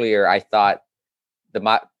earlier, I thought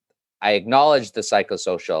I acknowledged the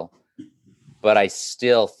psychosocial, but I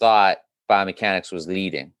still thought biomechanics was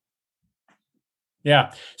leading.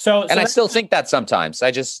 Yeah. And I still think that sometimes.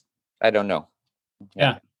 I don't know.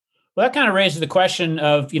 Yeah. Well, that kind of raises the question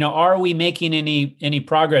of, are we making any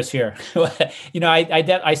progress here?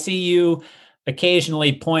 I see you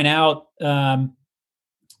occasionally point out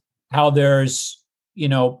how there's,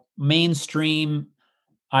 mainstream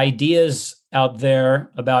ideas out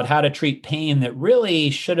there about how to treat pain that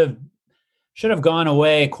really should have gone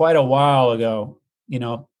away quite a while ago.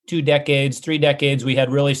 2 decades, 3 decades, we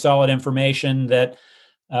had really solid information that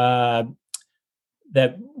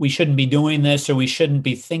we shouldn't be doing this or we shouldn't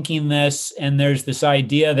be thinking this. And there's this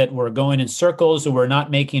idea that we're going in circles or we're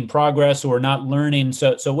not making progress or we're not learning.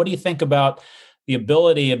 So what do you think about the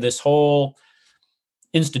ability of this whole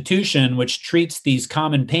institution, which treats these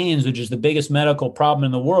common pains, which is the biggest medical problem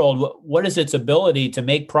in the world? What is its ability to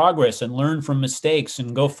make progress and learn from mistakes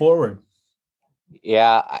and go forward?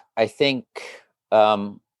 Yeah, I think,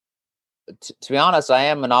 to be honest, I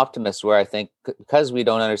am an optimist where I think because we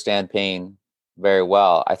don't understand pain very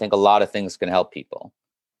well, I think a lot of things can help people,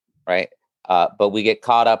 right? But we get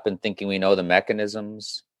caught up in thinking we know the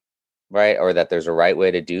mechanisms, right? Or that there's a right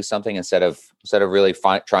way to do something instead of really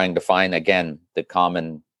trying to find, again, the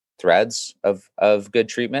common threads of good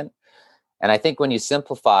treatment. And I think when you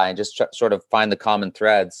simplify and just sort of find the common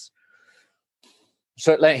threads.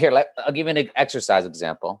 So I'll give you an exercise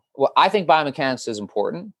example. Well, I think biomechanics is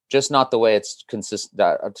important, just not the way it's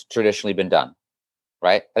traditionally been done,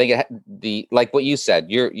 right? I think like what you said,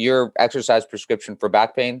 your exercise prescription for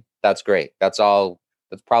back pain, that's great. That's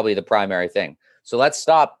probably the primary thing. So let's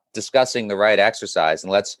stop discussing the right exercise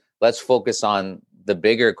and let's focus on the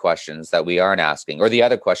bigger questions that we aren't asking, or the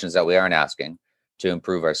other questions that we aren't asking to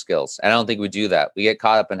improve our skills. And I don't think we do that. We get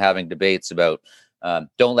caught up in having debates about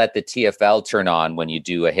don't let the TFL turn on when you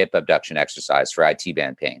do a hip abduction exercise for IT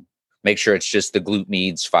band pain. Make sure it's just the glute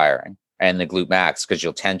medius firing and the glute max because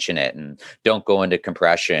you'll tension it, and don't go into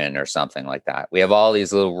compression or something like that. We have all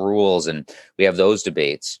these little rules and we have those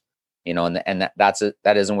debates.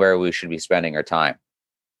 that isn't where we should be spending our time.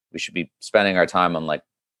 We should be spending our time on like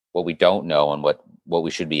what we don't know and what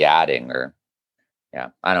we should be adding. Or yeah,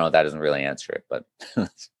 I don't know. That doesn't really answer it, but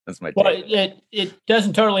that's my take. Well, it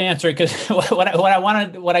doesn't totally answer it, because what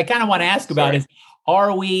I kind of want to ask about is,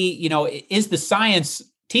 are we, is the science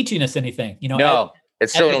teaching us anything? No,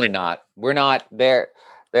 it's certainly not. We're not there.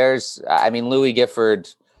 Louis Gifford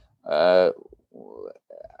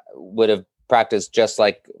would have practiced just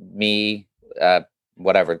like me,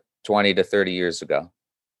 20 to 30 years ago,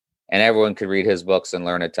 and everyone could read his books and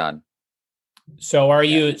learn a ton. So are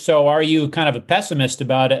you kind of a pessimist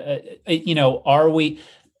about it? Are we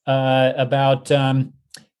about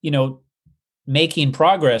making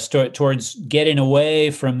progress towards getting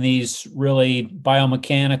away from these really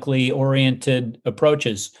biomechanically oriented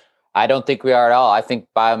approaches? I don't think we are at all. I think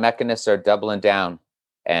biomechanists are doubling down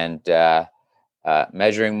and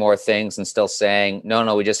measuring more things and still saying,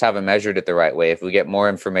 no, we just haven't measured it the right way. If we get more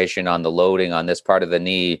information on the loading on this part of the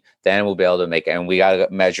knee, then we'll be able to make it. And we got to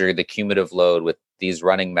measure the cumulative load with these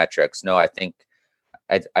running metrics. No, I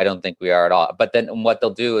don't think we are at all. But then what they'll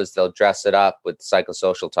do is they'll dress it up with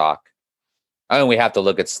psychosocial talk. I mean, we have to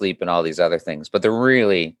look at sleep and all these other things, but they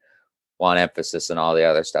really want emphasis and all the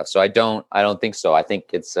other stuff. So I don't think so. I think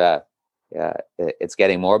it's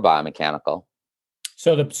getting more biomechanical.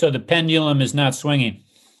 So the pendulum is not swinging.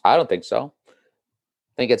 I don't think so. I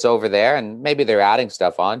think it's over there, and maybe they're adding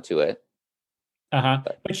stuff onto it.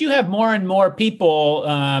 But you have more and more people,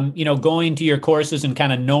 going to your courses and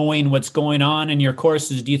kind of knowing what's going on in your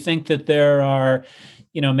courses. Do you think that there are,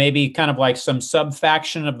 maybe kind of like some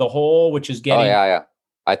subfaction of the whole, which is getting? Oh yeah,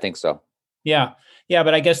 I think so. Yeah,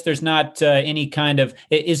 but I guess there's not any kind of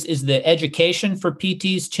is the education for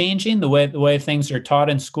PTs changing the way things are taught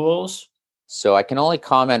in schools? So I can only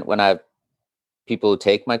comment when I have people who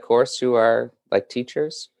take my course who are like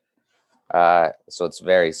teachers. So it's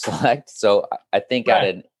very select. So I think at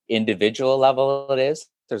an individual level, it is.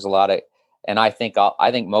 There's a lot of, and I think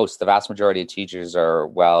the vast majority of teachers are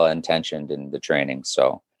well intentioned in the training.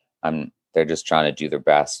 So they're just trying to do their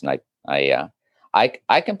best. And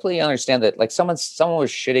I completely understand that. Like someone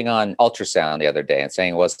was shitting on ultrasound the other day and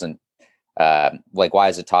saying it wasn't why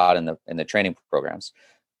is it taught in the training programs?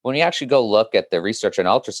 When you actually go look at the research on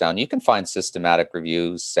ultrasound, you can find systematic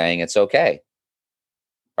reviews saying it's okay.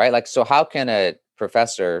 Right? Like, so how can a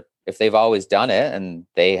professor, if they've always done it and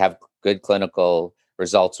they have good clinical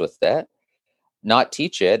results with it, not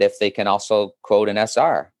teach it if they can also quote an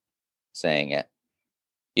SR saying it?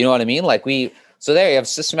 You know what I mean? So there you have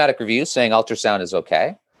systematic reviews saying ultrasound is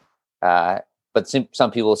okay. But some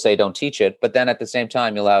people say don't teach it. But then at the same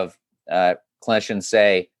time, you'll have clinicians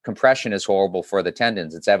say compression is horrible for the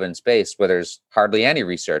tendons. It's evidence-based, where there's hardly any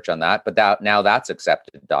research on that. But now that's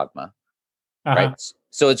accepted dogma. Right?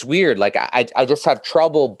 So it's weird. Like I just have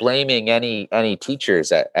trouble blaming any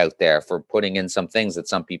teachers out there for putting in some things that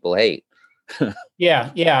some people hate.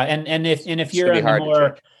 Yeah. And if you're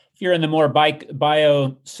in the more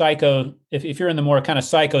biopsycho, if you're in the more kind of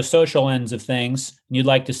psychosocial ends of things, and you'd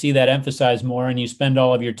like to see that emphasized more, and you spend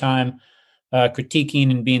all of your time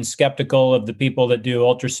critiquing and being skeptical of the people that do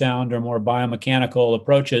ultrasound or more biomechanical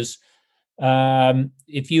approaches,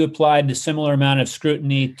 if you applied a similar amount of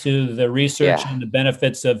scrutiny to the research and the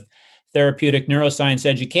benefits of therapeutic neuroscience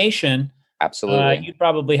education, absolutely, you'd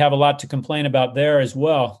probably have a lot to complain about there as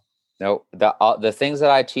well. No, the things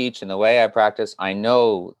that I teach and the way I practice, I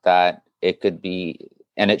know that it could be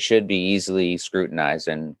and it should be easily scrutinized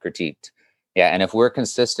and critiqued. Yeah, and if we're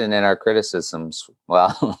consistent in our criticisms,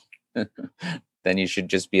 well, then you should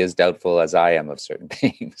just be as doubtful as I am of certain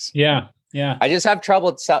things. Yeah. I just have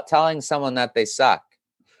trouble telling someone that they suck.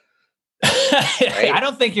 Right? I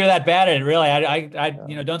don't think you're that bad at it, really. I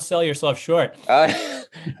don't sell yourself short.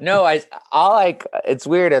 No, it's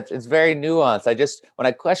weird. It's very nuanced. When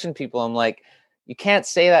I question people, I'm like, you can't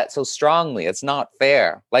say that so strongly. It's not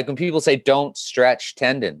fair. Like when people say don't stretch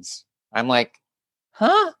tendons, I'm like,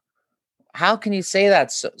 huh? How can you say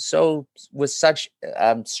that so with such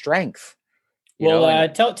strength?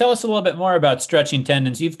 Tell us a little bit more about stretching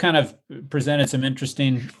tendons. You've kind of presented some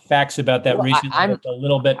interesting facts about that recently. That's a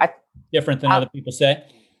little bit different than other people say.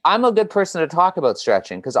 I'm a good person to talk about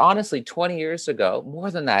stretching because honestly, 20 years ago, more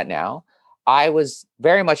than that now, I was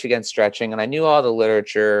very much against stretching and I knew all the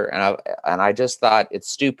literature and I just thought it's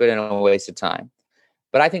stupid and a waste of time.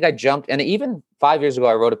 But I think I jumped, and even 5 years ago,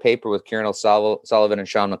 I wrote a paper with Kieran O'Sullivan and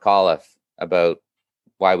Sean McAuliffe about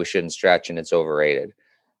why we shouldn't stretch and it's overrated.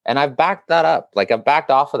 And I've backed that up. Like I've backed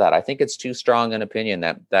off of that. I think it's too strong an opinion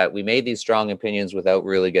that we made these strong opinions without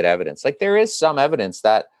really good evidence. Like there is some evidence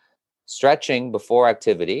that stretching before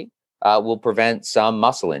activity will prevent some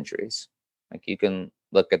muscle injuries. Like you can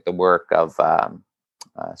look at the work of,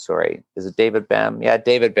 is it David Bam? Yeah,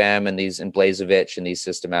 David Bam and Blazevich and these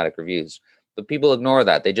systematic reviews. But people ignore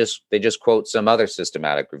that. They just quote some other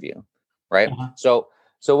systematic review, right? So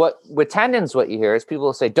what with tendons, what you hear is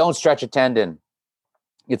people say, "Don't stretch a tendon."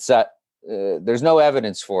 It's that there's no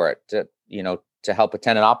evidence for it to help a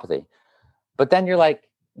tendinopathy. But then you're like,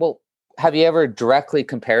 well, have you ever directly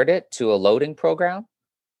compared it to a loading program?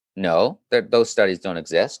 No, those studies don't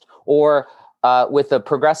exist. Or with a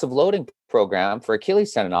progressive loading program for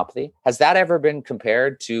Achilles tendinopathy, has that ever been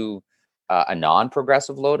compared to a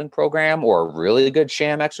non-progressive loading program or a really good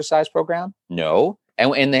sham exercise program? No.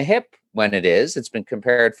 And in the hip, when it's been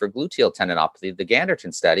compared for gluteal tendinopathy, the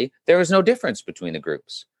Ganderton study, there was no difference between the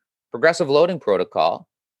groups. Progressive loading protocol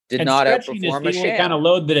did not outperform a sham. The kind of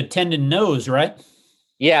load that a tendon knows, right?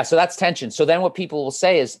 Yeah, so that's tension. So then what people will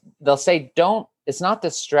say is they'll say, it's not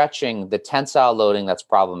the stretching, the tensile loading that's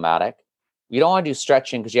problematic. You don't want to do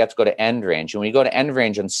stretching because you have to go to end range. And when you go to end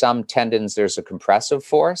range on some tendons, there's a compressive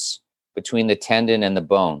force between the tendon and the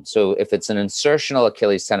bone. So if it's an insertional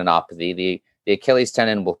Achilles tendinopathy, the Achilles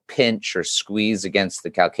tendon will pinch or squeeze against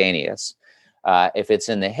the calcaneus. If it's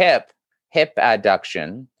in the hip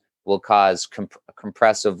adduction will cause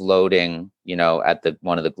compressive loading, at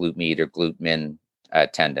one of the glute med or glute min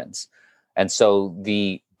tendons. And so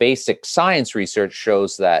the basic science research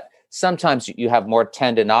shows that sometimes you have more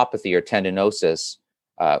tendinopathy or tendinosis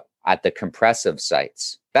at the compressive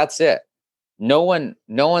sites. That's it. No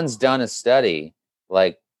one's done a study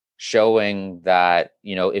like showing that,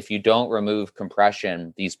 if you don't remove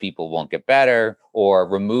compression, these people won't get better, or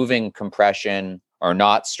removing compression or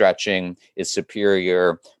not stretching is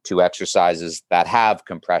superior to exercises that have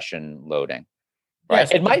compression loading. Right?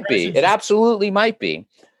 Yes, it might be. It absolutely might be.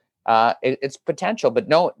 It's potential, but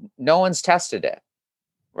no one's tested it.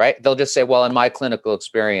 Right? They'll just say, well, in my clinical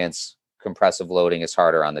experience, compressive loading is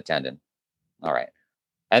harder on the tendon. All right.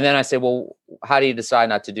 And then I say, well, how do you decide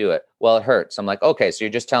not to do it? Well, it hurts. I'm like, okay, so you're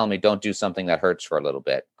just telling me don't do something that hurts for a little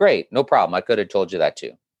bit. Great. No problem. I could have told you that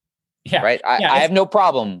too. Yeah. Right. I have no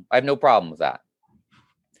problem. I have no problem with that.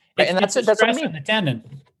 Right? And that's what I mean. On the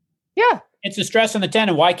tendon. Yeah. It's a stress on the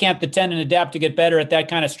tendon. Why can't the tendon adapt to get better at that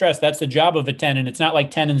kind of stress? That's the job of a tendon. It's not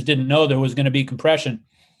like tendons didn't know there was going to be compression.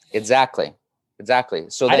 Exactly.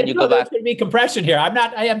 So then you go back. There's going to be compression here.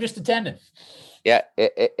 I am just a tendon. Yeah,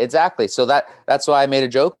 exactly. So that's why I made a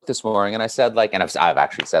joke this morning, and I said, and I've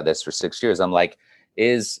actually said this for 6 years. I'm like,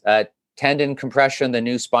 is tendon compression the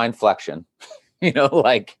new spine flexion?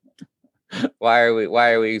 Why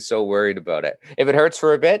are we so worried about it? If it hurts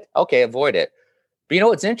for a bit, okay, avoid it. But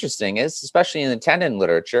what's interesting is, especially in the tendon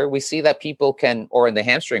literature, we see that people or in the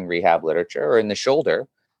hamstring rehab literature, or in the shoulder,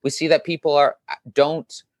 we see that people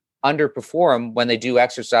don't underperform when they do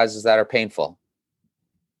exercises that are painful.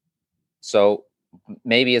 So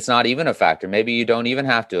maybe it's not even a factor. Maybe you don't even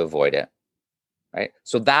have to avoid it, right?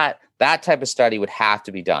 So that type of study would have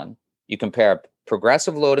to be done. You compare a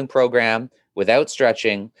progressive loading program without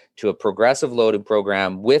stretching to a progressive loading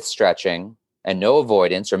program with stretching and no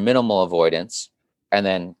avoidance or minimal avoidance.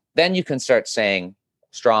 And then you can start saying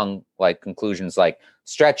strong conclusions like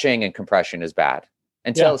stretching and compression is bad.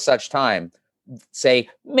 Until such time, say,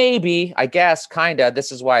 maybe, I guess, kinda,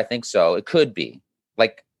 this is why I think so. It could be.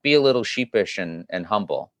 Be a little sheepish and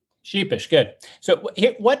humble. Sheepish, good. So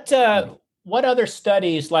what other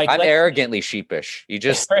studies I'm arrogantly sheepish.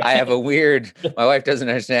 I have a weird, my wife doesn't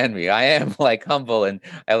understand me. I am humble and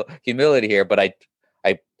humility here, but I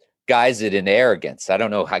guise it in arrogance. I don't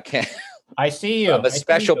know. I can't. I see you. I'm a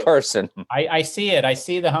special person. I see it. I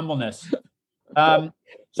see the humbleness.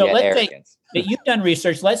 So let's arrogance. Say that you've done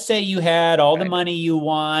research. Let's say you had all the money you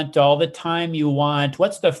want, all the time you want.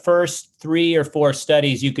 What's the first 3 or 4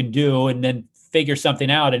 studies you can do and then figure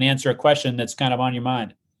something out and answer a question that's kind of on your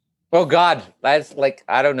mind? Oh God, that's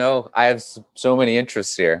I don't know. I have so many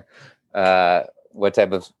interests here. What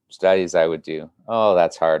type of studies I would do? Oh,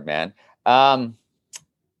 that's hard, man. I'll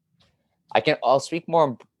speak more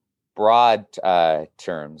in broad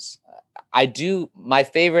terms. My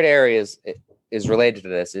favorite areas is related to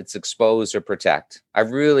this. It's expose or protect. I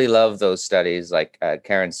really love those studies, like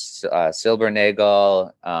Karen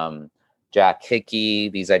Silbernagel, Jack Hickey,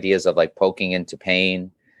 these ideas of poking into pain.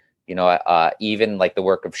 Even the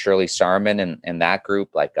work of Shirley Sarman and that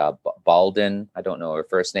group, Baldwin, I don't know her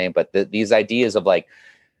first name, but these ideas of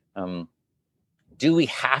do we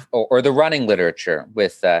have, or the running literature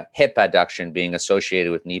with hip adduction being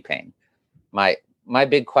associated with knee pain. My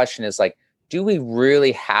big question is do we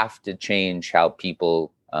really have to change how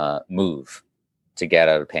people move to get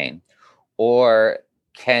out of pain? Or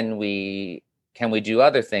can we can we do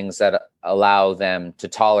other things that allow them to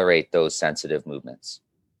tolerate those sensitive movements?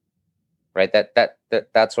 Right.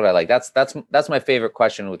 That's what I like. That's my favorite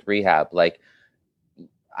question with rehab. Like,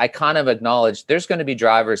 I kind of acknowledge there's going to be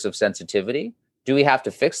drivers of sensitivity. Do we have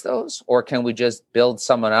to fix those, or can we just build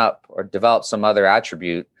someone up or develop some other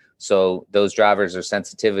attribute so those drivers of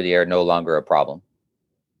sensitivity are no longer a problem?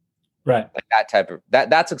 Right. Like that type of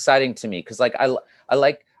that's exciting to me, because like I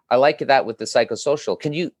like that with the psychosocial.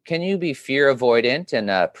 Can you be fear avoidant and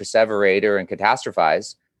a perseverator and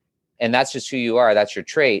catastrophize, and that's just who you are, that's your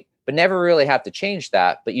trait, but never really have to change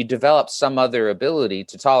that, but you develop some other ability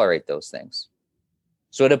to tolerate those things.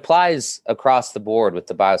 So it applies across the board with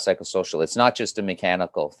the biopsychosocial. It's not just a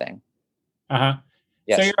mechanical thing. Uh-huh.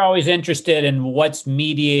 Yes. So you're always interested in what's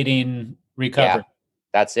mediating recovery. Yeah,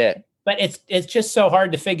 that's it. But it's just so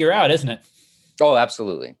hard to figure out, isn't it? Oh,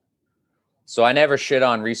 absolutely. So I never shit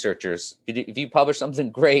on researchers. If you publish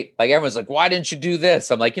something great, like everyone's like, why didn't you do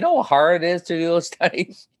this? I'm like, you know how hard it is to do those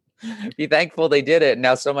studies? Be thankful they did it. And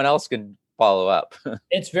now someone else can follow up.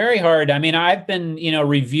 It's very hard. I mean, I've been,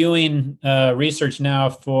 reviewing research now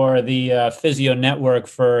for the Physio Network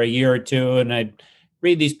for a year or two, and I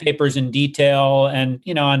read these papers in detail and,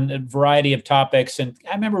 on a variety of topics. And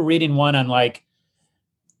I remember reading one on like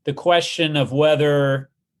the question of whether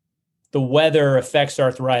the weather affects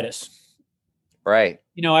arthritis. Right.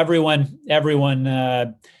 Everyone,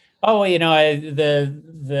 the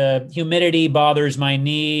humidity bothers my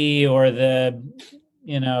knee, or the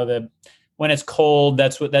when it's cold,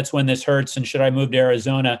 that's when this hurts. And should I move to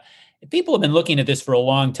Arizona? People have been looking at this for a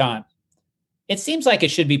long time. It seems like it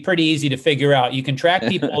should be pretty easy to figure out. You can track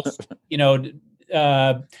people's,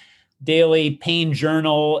 daily pain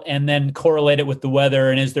journal and then correlate it with the weather.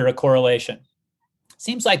 And is there a correlation?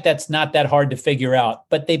 Seems like that's not that hard to figure out,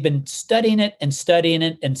 but they've been studying it and studying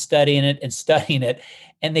it and studying it and studying it,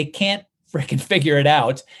 and they can't freaking figure it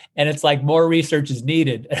out. And it's like more research is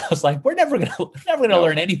needed. And I was like, we're never gonna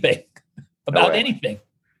learn anything about anything.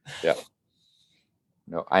 Yeah.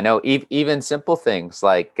 No, I know. Even simple things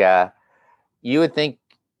like you would think,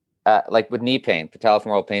 like with knee pain,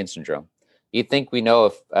 patellofemoral pain syndrome, you'd think we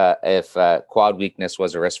know if quad weakness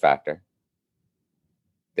was a risk factor.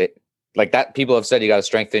 Like that, people have said you got to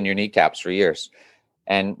strengthen your kneecaps for years.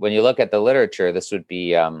 And when you look at the literature, this would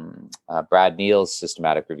be Brad Neal's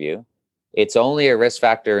systematic review. It's only a risk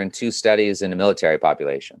factor in 2 studies in the military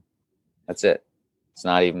population. That's it. It's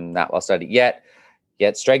not even that well studied yet.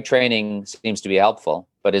 Yet strength training seems to be helpful,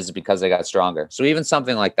 but is it because they got stronger? So even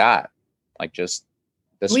something like that, like just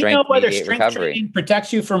the strength. Do we know whether strength recovery training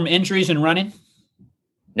protects you from injuries in running?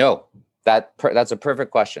 No. That's a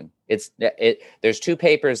perfect question. There's 2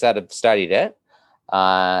 papers that have studied it,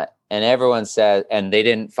 and everyone said, and they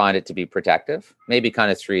didn't find it to be protective. Maybe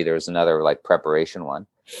kind of 3. There was another like preparation one,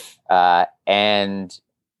 and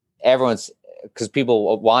because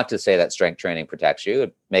people want to say that strength training protects you.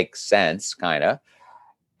 It makes sense, kind of,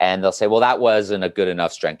 and they'll say, well, that wasn't a good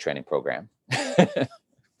enough strength training program.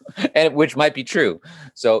 And which might be true.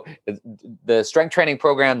 So the strength training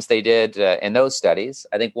programs they did in those studies,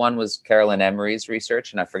 I think one was Carolyn Emery's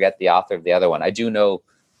research, and I forget the author of the other one. I do know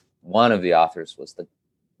one of the authors was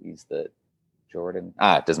he's the Jordan.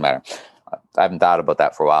 It doesn't matter. I haven't thought about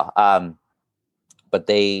that for a while. But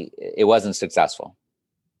it wasn't successful.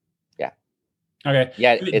 Yeah. Okay.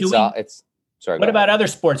 Yeah. It's sorry. What about other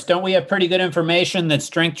sports? Don't we have pretty good information that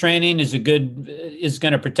strength training is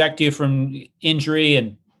going to protect you from injury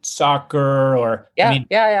and soccer or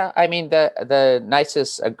yeah. I mean the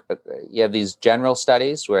nicest you have these general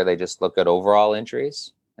studies where they just look at overall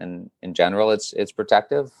injuries, and in general it's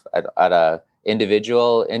protective at a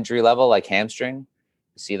individual injury level, like hamstring.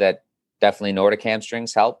 You see that definitely Nordic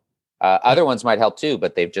hamstrings help. Other ones might help too,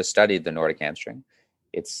 but they've just studied the Nordic hamstring.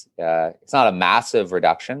 It's not a massive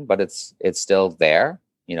reduction, but it's still there,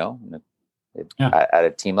 at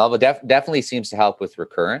a team level. Definitely seems to help with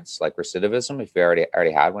recurrence, like recidivism, if you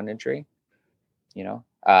already had one injury.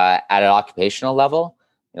 At an occupational level,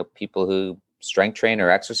 people who strength train or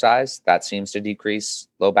exercise, that seems to decrease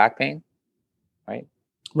low back pain, right?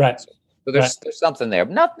 Right. So there's something there.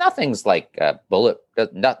 Nothing's like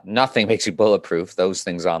nothing makes you bulletproof. Those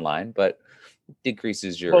things online, but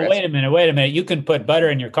decreases your risk. Wait a minute. You can put butter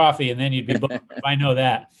in your coffee and then you'd be bulletproof. I know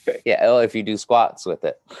that. Yeah. Well, if you do squats with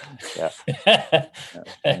it. Yeah.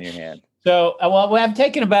 In your hand. So, I'm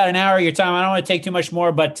taking about an hour of your time. I don't want to take too much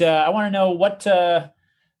more, but I want to know what are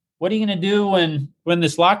you going to do when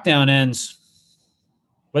this lockdown ends?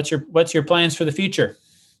 What's your plans for the future?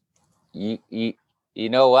 You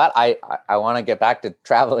know what? I want to get back to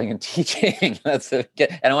traveling and teaching. And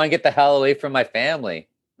I want to get the hell away from my family.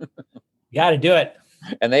 You got to do it.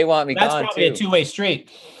 and they want me That's gone probably too. a two-way street.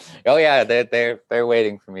 Oh yeah, they're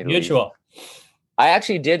waiting for me to Mutual. leave. I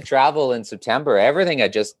actually did travel in September. Everything I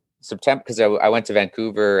just September because I went to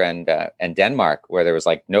Vancouver and Denmark where there was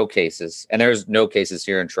like no cases, and there's no cases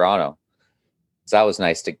here in Toronto. So that was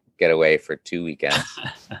nice to get away for 2 weekends.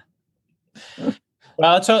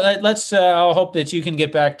 Well, let's. I'll hope that you can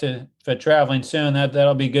get back to traveling soon.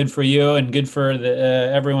 That'll be good for you and good for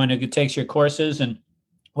everyone who takes your courses. And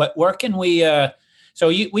where can we?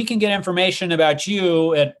 We can get information about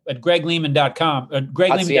you at greglehman.com or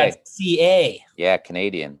greglehman.ca. Yeah,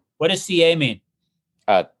 Canadian. What does CA mean?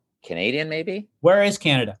 Canadian, maybe. Where is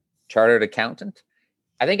Canada? Chartered accountant.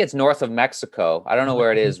 I think it's north of Mexico. I don't know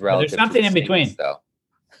where it is relative. There's something to in between. Though.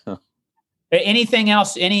 Anything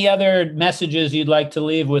else? Any other messages you'd like to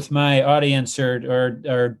leave with my audience,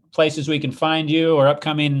 or places we can find you, or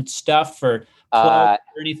upcoming stuff, or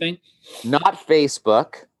anything? Not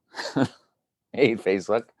Facebook. Hate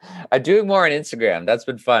Facebook. I'm doing more on Instagram. That's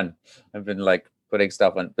been fun. I've been like putting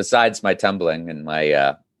stuff on besides my tumbling and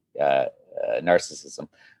my narcissism.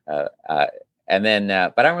 And then,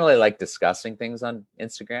 but I don't really like discussing things on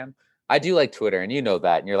Instagram. I do like Twitter, and you know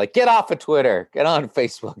that. And you're like, get off of Twitter, get on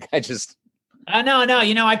Facebook.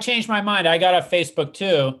 No. I've changed my mind. I got a Facebook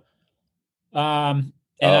too. And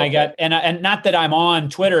not that I'm on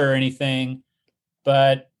Twitter or anything,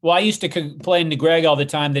 but I used to complain to Greg all the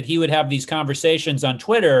time that he would have these conversations on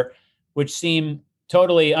Twitter, which seem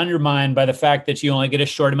totally undermined by the fact that you only get a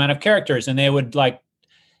short amount of characters, and they would like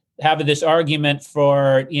have this argument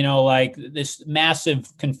for, like this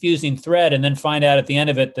massive confusing thread, and then find out at the end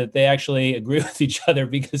of it that they actually agree with each other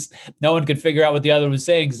because no one could figure out what the other was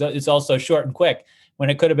saying because it's all so short and quick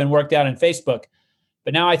when it could have been worked out in Facebook.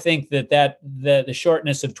 But now I think that the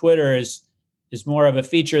shortness of Twitter is more of a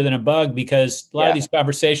feature than a bug, because a lot of these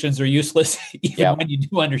conversations are useless even when you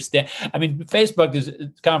do understand. I mean, Facebook is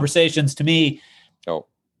conversations to me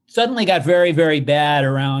suddenly got very, very bad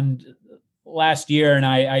around last year, and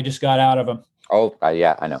I just got out of them.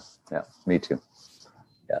 Yeah, I know. Yeah, me too.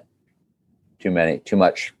 Yeah, too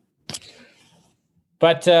much.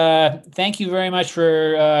 But thank you very much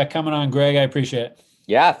for coming on, Greg. I appreciate it.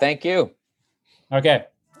 Yeah, thank you. Okay,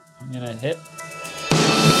 I'm gonna hit